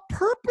is all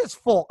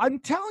purposeful. I'm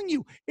telling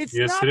you, it's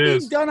not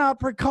being done on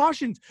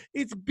precautions.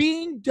 It's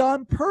being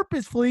done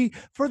purposefully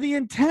for the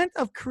intent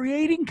of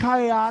creating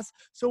chaos.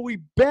 So we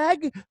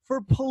beg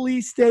for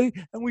police state,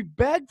 and we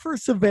beg for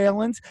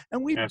surveillance,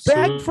 and we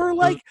beg for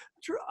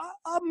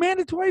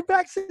mandatory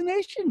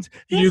vaccinations.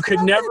 You could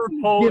never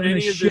pull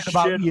any of this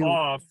shit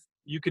off.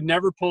 You could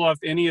never pull off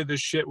any of this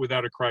shit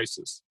without a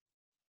crisis.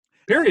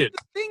 Period.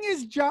 The thing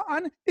is,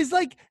 John, is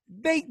like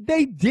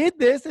they did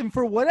this, and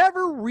for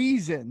whatever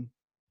reason,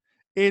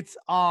 they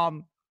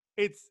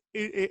did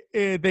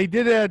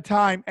it at a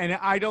time, and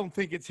I don't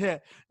think it's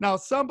hit. Now,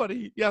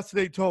 somebody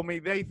yesterday told me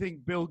they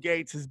think Bill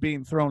Gates is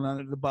being thrown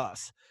under the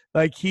bus.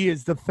 Like he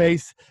is the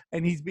face,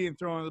 and he's being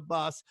thrown under the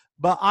bus.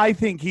 But I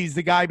think he's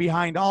the guy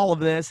behind all of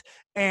this.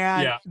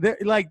 And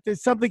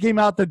something came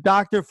out that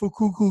Dr.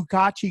 Fukuku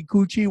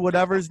Kuchi,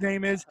 whatever his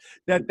name is,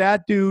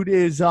 that dude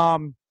is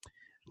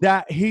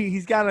that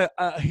he's got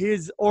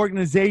his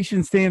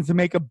organization stands to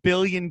make $1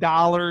 billion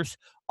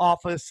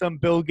off of some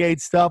Bill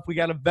Gates stuff. We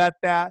got to vet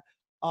that.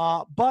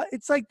 But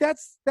it's like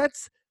that's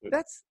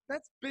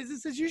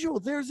business as usual.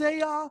 There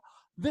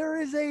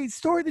is a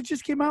story that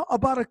just came out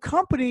about a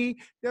company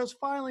that was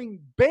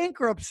filing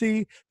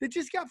bankruptcy that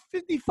just got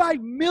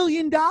 $55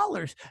 million.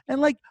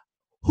 And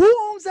who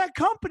owns that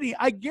company?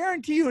 I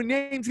guarantee you a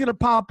name's going to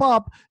pop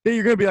up that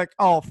you're going to be like,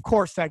 oh, of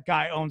course that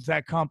guy owns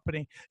that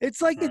company.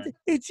 It's like, right.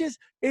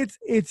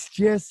 It's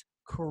just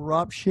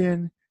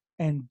corruption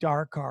and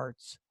dark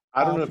arts.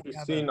 I don't know if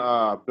you've seen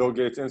Bill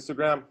Gates'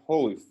 Instagram.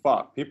 Holy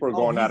fuck. People are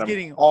going at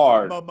him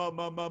hard.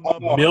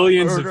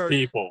 Millions of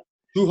people.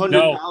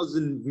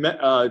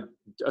 200,000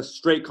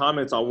 straight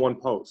comments on one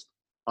post.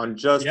 on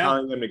just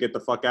telling them to get the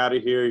fuck out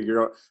of here.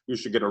 You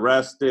should get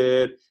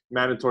arrested.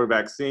 Mandatory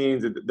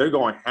vaccines. They're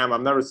going ham. I've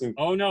never seen.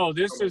 Oh no,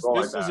 this is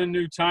a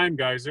new time,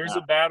 guys. There's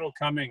a battle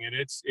coming, and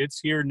it's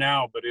here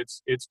now, but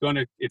it's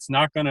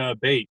not gonna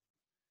abate.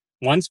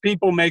 Once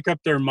people make up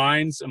their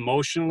minds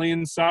emotionally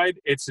inside,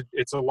 it's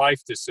a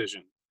life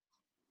decision,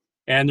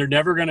 and they're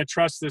never gonna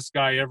trust this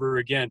guy ever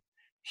again.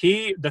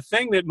 The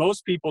thing that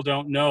most people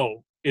don't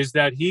know is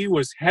that he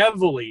was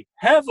heavily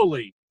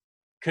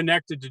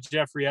connected to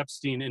Jeffrey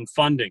Epstein in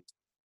funding,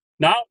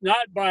 not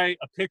by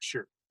a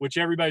picture, which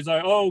everybody's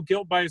like, oh,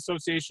 guilt by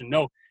association.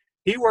 No,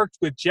 he worked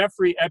with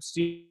Jeffrey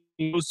Epstein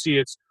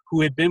associates who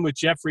had been with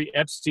Jeffrey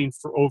Epstein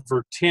for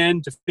over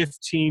 10 to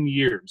 15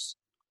 years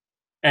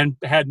and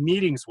had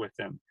meetings with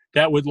him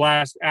that would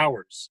last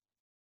hours.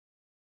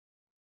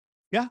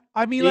 Yeah,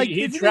 I mean,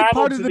 he isn't he traveled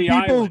part of to the the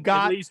people who island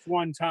got at least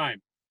one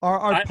time.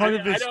 Are part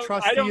of his I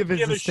trustee don't of his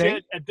give a estate?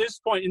 shit at this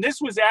point. And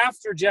this was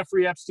after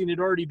Jeffrey Epstein had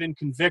already been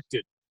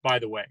convicted, by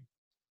the way,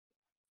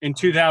 in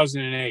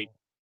 2008.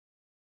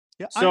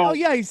 Yeah, so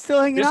he's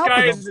still hanging this out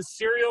guy with is a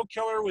serial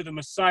killer with a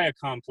messiah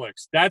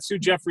complex. That's who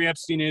Jeffrey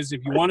Epstein is.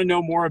 If you want to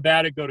know more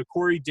about it, go to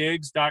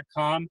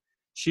CoreyDiggs.com.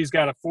 She's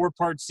got a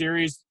 4-part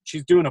series.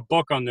 She's doing a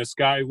book on this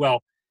guy.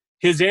 Well,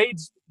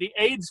 the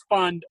AIDS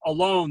fund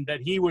alone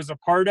that he was a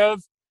part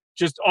of,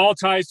 just all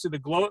ties to the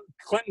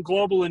Clinton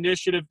Global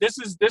Initiative. This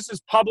is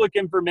public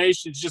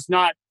information. It's just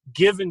not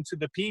given to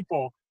the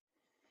people.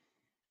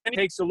 And he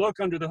takes a look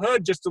under the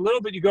hood just a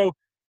little bit. You go,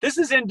 this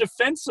is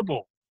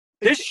indefensible.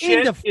 This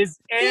shit is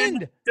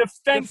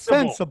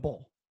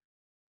indefensible.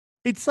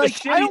 It's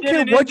like, I don't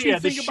care what you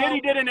think about. The shit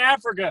he did in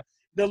Africa,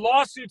 the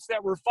lawsuits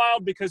that were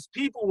filed because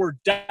people were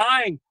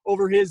dying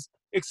over his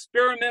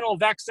experimental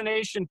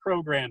vaccination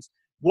programs.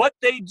 What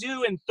they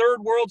do in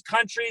third world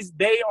countries,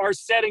 they are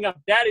setting up.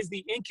 That is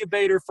the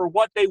incubator for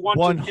what they want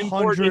to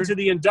import into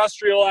the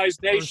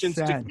industrialized nations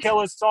to kill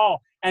us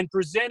all and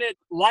present it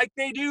like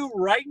they do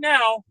right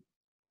now.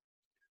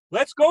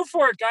 Let's go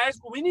for it, guys.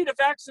 We need a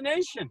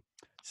vaccination.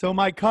 So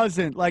my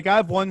cousin, I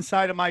have one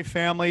side of my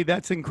family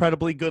that's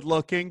incredibly good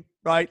looking,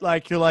 right?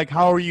 You're like,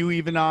 how are you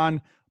even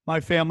on my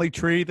family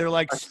tree? They're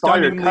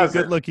stunningly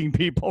good looking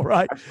people,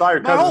 right?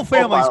 My whole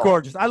family's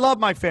gorgeous. I love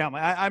my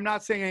family. I'm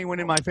not saying anyone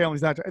in my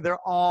family's not.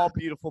 They're all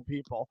beautiful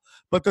people.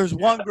 But there's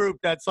one group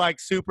that's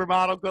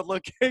supermodel good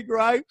looking,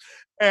 right?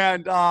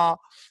 And I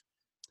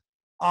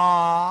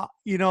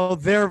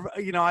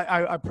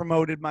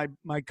promoted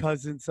my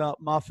cousin's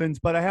muffins,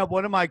 but I have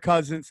one of my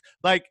cousins,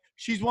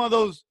 she's one of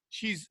those,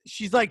 she's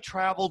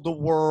traveled the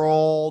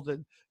world,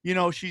 and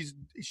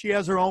she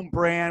has her own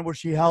brand where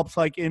she helps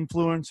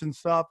influence and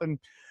stuff. And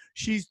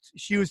she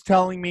was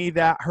telling me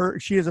that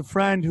she has a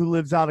friend who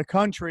lives out of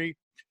country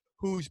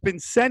who's been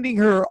sending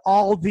her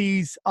all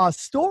these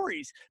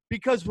stories,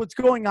 because what's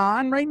going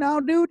on right now,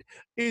 dude,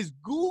 is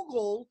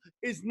Google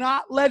is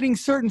not letting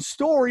certain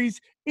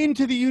stories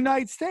into the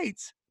United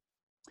States.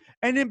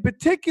 And in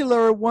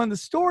particular, one of the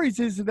stories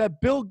is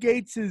that Bill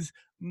Gates's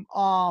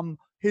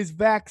his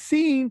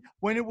vaccine,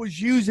 when it was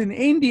used in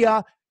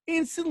India,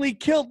 instantly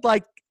killed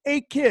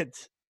 8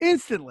 kids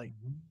instantly.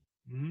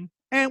 Mm-hmm.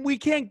 And we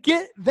can't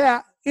get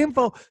that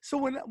info. So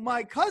when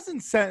my cousin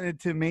sent it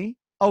to me,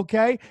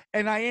 okay,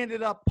 and I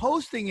ended up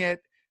posting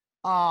it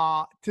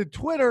to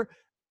Twitter,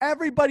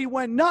 everybody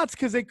went nuts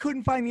because they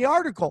couldn't find the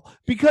article,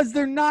 because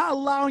they're not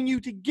allowing you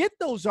to get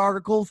those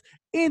articles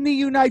in the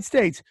United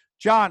States.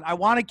 John, I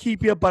want to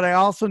keep you, but I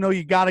also know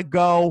you got to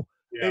go.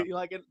 Yeah.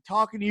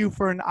 Talking to you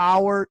for an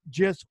hour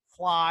just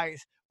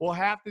flies. We'll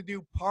have to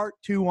do part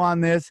 2 on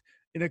this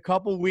in a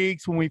couple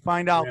weeks when we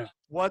find out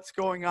what's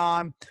going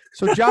on.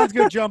 So John's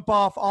going to jump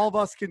off. All of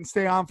us can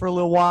stay on for a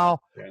little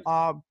while.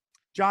 Yeah.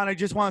 John, I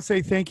just want to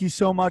say thank you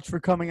so much for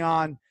coming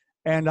on,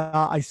 and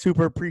I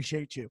super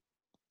appreciate you.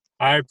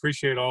 I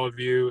appreciate all of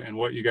you, and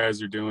what you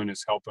guys are doing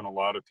is helping a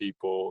lot of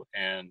people.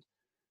 And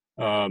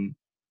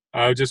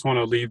I just want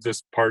to leave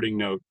this parting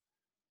note.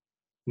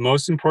 The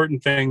most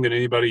important thing that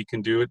anybody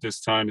can do at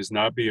this time is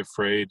not be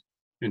afraid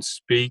and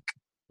speak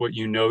what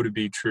you know to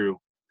be true.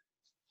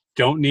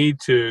 Don't need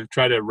to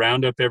try to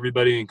round up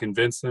everybody and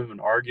convince them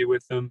and argue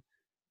with them.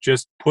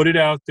 Just put it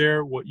out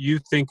there, what you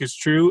think is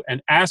true,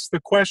 and ask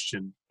the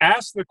question.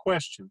 Ask the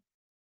question.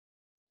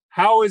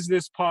 How is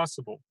this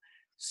possible?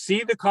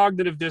 See the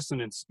cognitive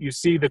dissonance. You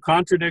see the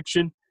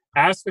contradiction.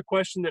 Ask the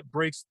question that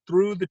breaks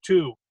through the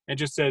two and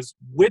just says,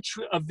 which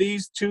of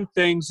these 2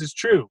 things is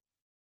true?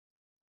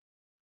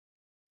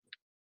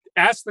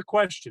 Ask the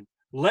question.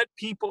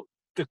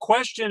 The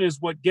question is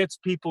what gets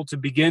people to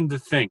begin to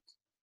think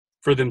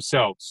for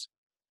themselves,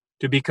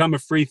 to become a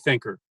free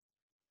thinker.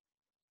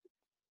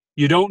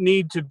 You don't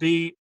need to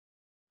be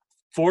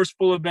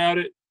forceful about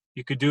it.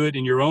 You could do it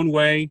in your own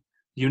way.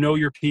 You know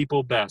your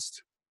people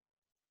best.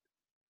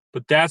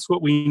 But that's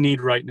what we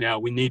need right now.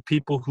 We need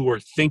people who are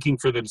thinking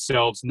for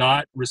themselves,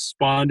 not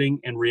responding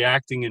and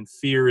reacting in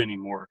fear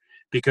anymore.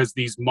 Because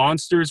these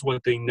monsters,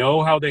 what they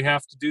know how they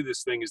have to do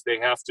this thing is they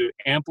have to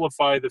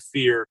amplify the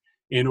fear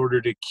in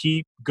order to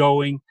keep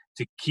going,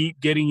 to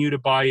keep getting you to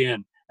buy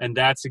in. And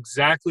that's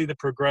exactly the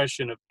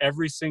progression of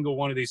every single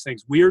one of these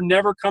things. We are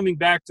never coming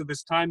back to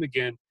this time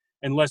again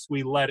unless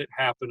we let it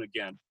happen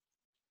again.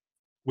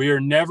 We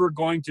are never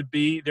going to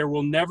be, there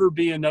will never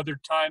be another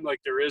time like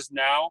there is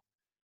now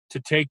to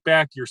take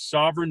back your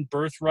sovereign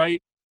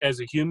birthright as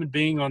a human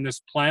being on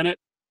this planet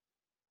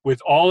with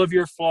all of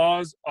your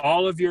flaws,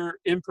 all of your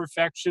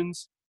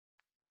imperfections.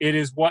 It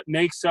is what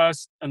makes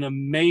us an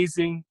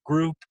amazing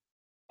group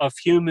of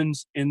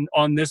humans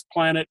on this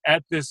planet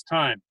at this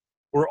time.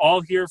 We're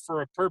all here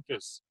for a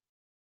purpose,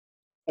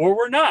 or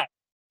we're not.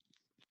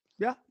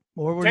 Yeah,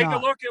 or we're Take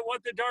not. a look at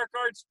what the dark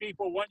arts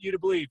people want you to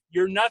believe.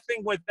 You're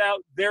nothing without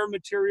their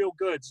material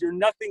goods. You're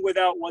nothing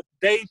without what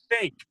they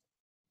think.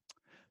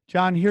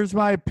 John, here's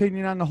my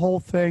opinion on the whole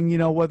thing. You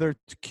know, whether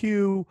it's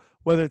Q,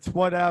 whether it's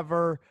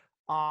whatever,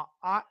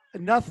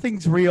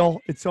 nothing's real.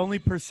 It's only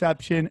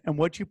perception, and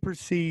what you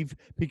perceive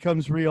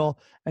becomes real.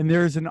 And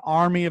there's an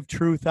army of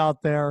truth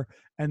out there,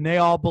 and they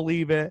all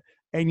believe it.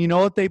 And you know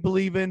what they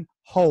believe in?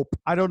 Hope.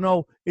 I don't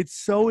know.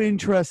 It's so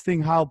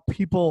interesting how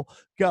people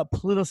got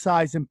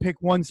politicized and pick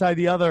one side or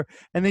the other,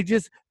 and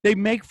they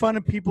make fun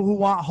of people who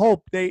want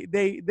hope.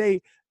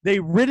 They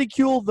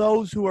ridicule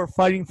those who are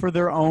fighting for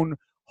their own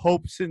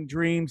hopes and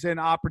dreams and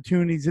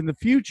opportunities in the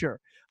future.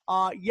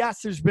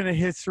 Yes, there's been a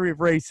history of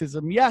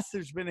racism. Yes,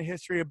 there's been a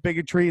history of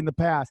bigotry in the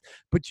past.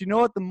 But you know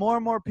what? The more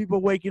and more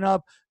people waking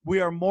up, we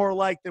are more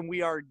alike than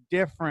we are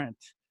different.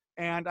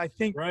 And I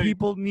think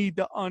people need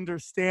to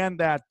understand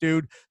that,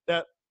 dude.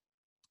 That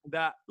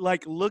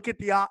like, look at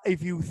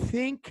if you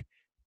think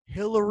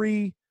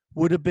Hillary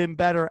would have been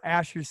better,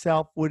 ask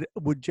yourself, would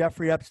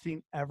Jeffrey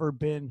Epstein ever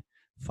been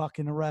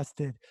fucking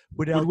arrested?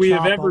 Would we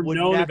have ever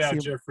known about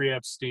Jeffrey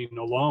Epstein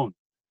alone?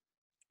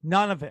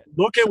 None of it.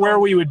 Look at where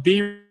we would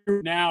be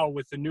now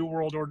with the New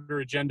World Order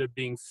agenda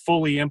being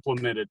fully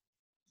implemented.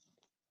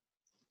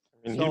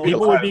 I mean, So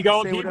People would be say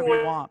people whatever you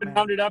would want, be man.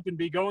 rounded up and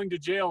be going to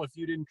jail if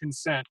you didn't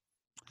consent.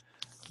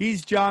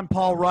 He's John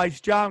Paul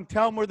Rice. John,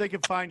 tell them where they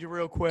can find you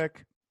real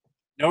quick.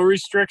 No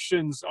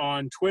restrictions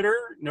on Twitter,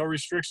 no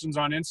restrictions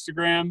on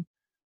Instagram.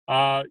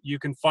 You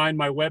can find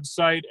my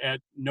website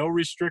at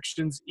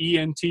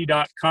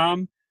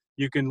norestrictionsent.com.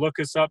 You can look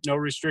us up, No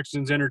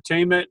Restrictions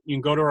Entertainment. You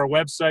can go to our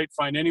website,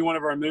 find any one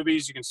of our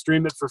movies. You can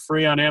stream it for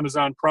free on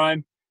Amazon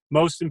Prime.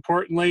 Most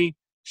importantly,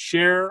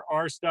 share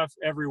our stuff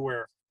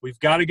everywhere. We've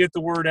got to get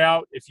the word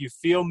out. If you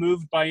feel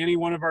moved by any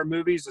one of our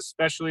movies,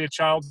 especially A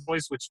Child's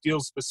Voice, which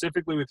deals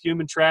specifically with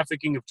human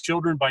trafficking of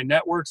children by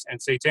networks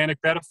and satanic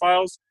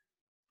pedophiles,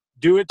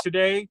 do it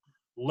today.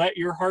 Let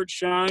your heart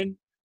shine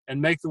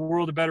and make the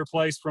world a better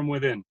place from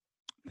within.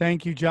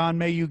 Thank you, John.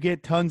 May you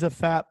get tons of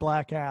fat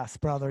black ass,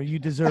 brother. You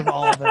deserve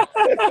all of it.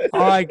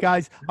 All right,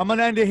 guys. I'm going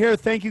to end it here.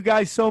 Thank you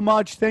guys so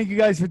much. Thank you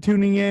guys for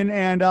tuning in.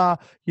 And, the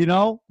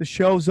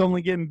show's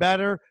only getting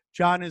better.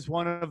 John is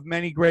one of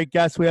many great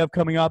guests we have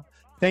coming up.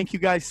 Thank you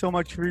guys so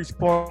much for your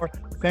support.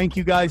 Thank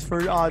you guys for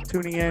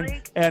tuning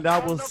in. And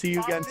I will see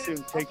you again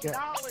soon. Take care.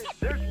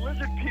 There's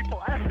lizard people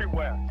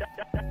everywhere.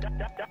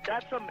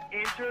 That's some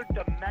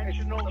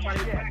interdimensional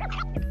shit.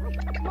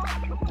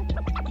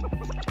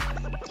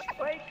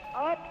 Wake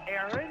up,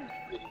 Aaron.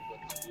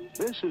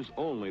 This is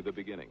only the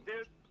beginning.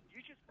 There's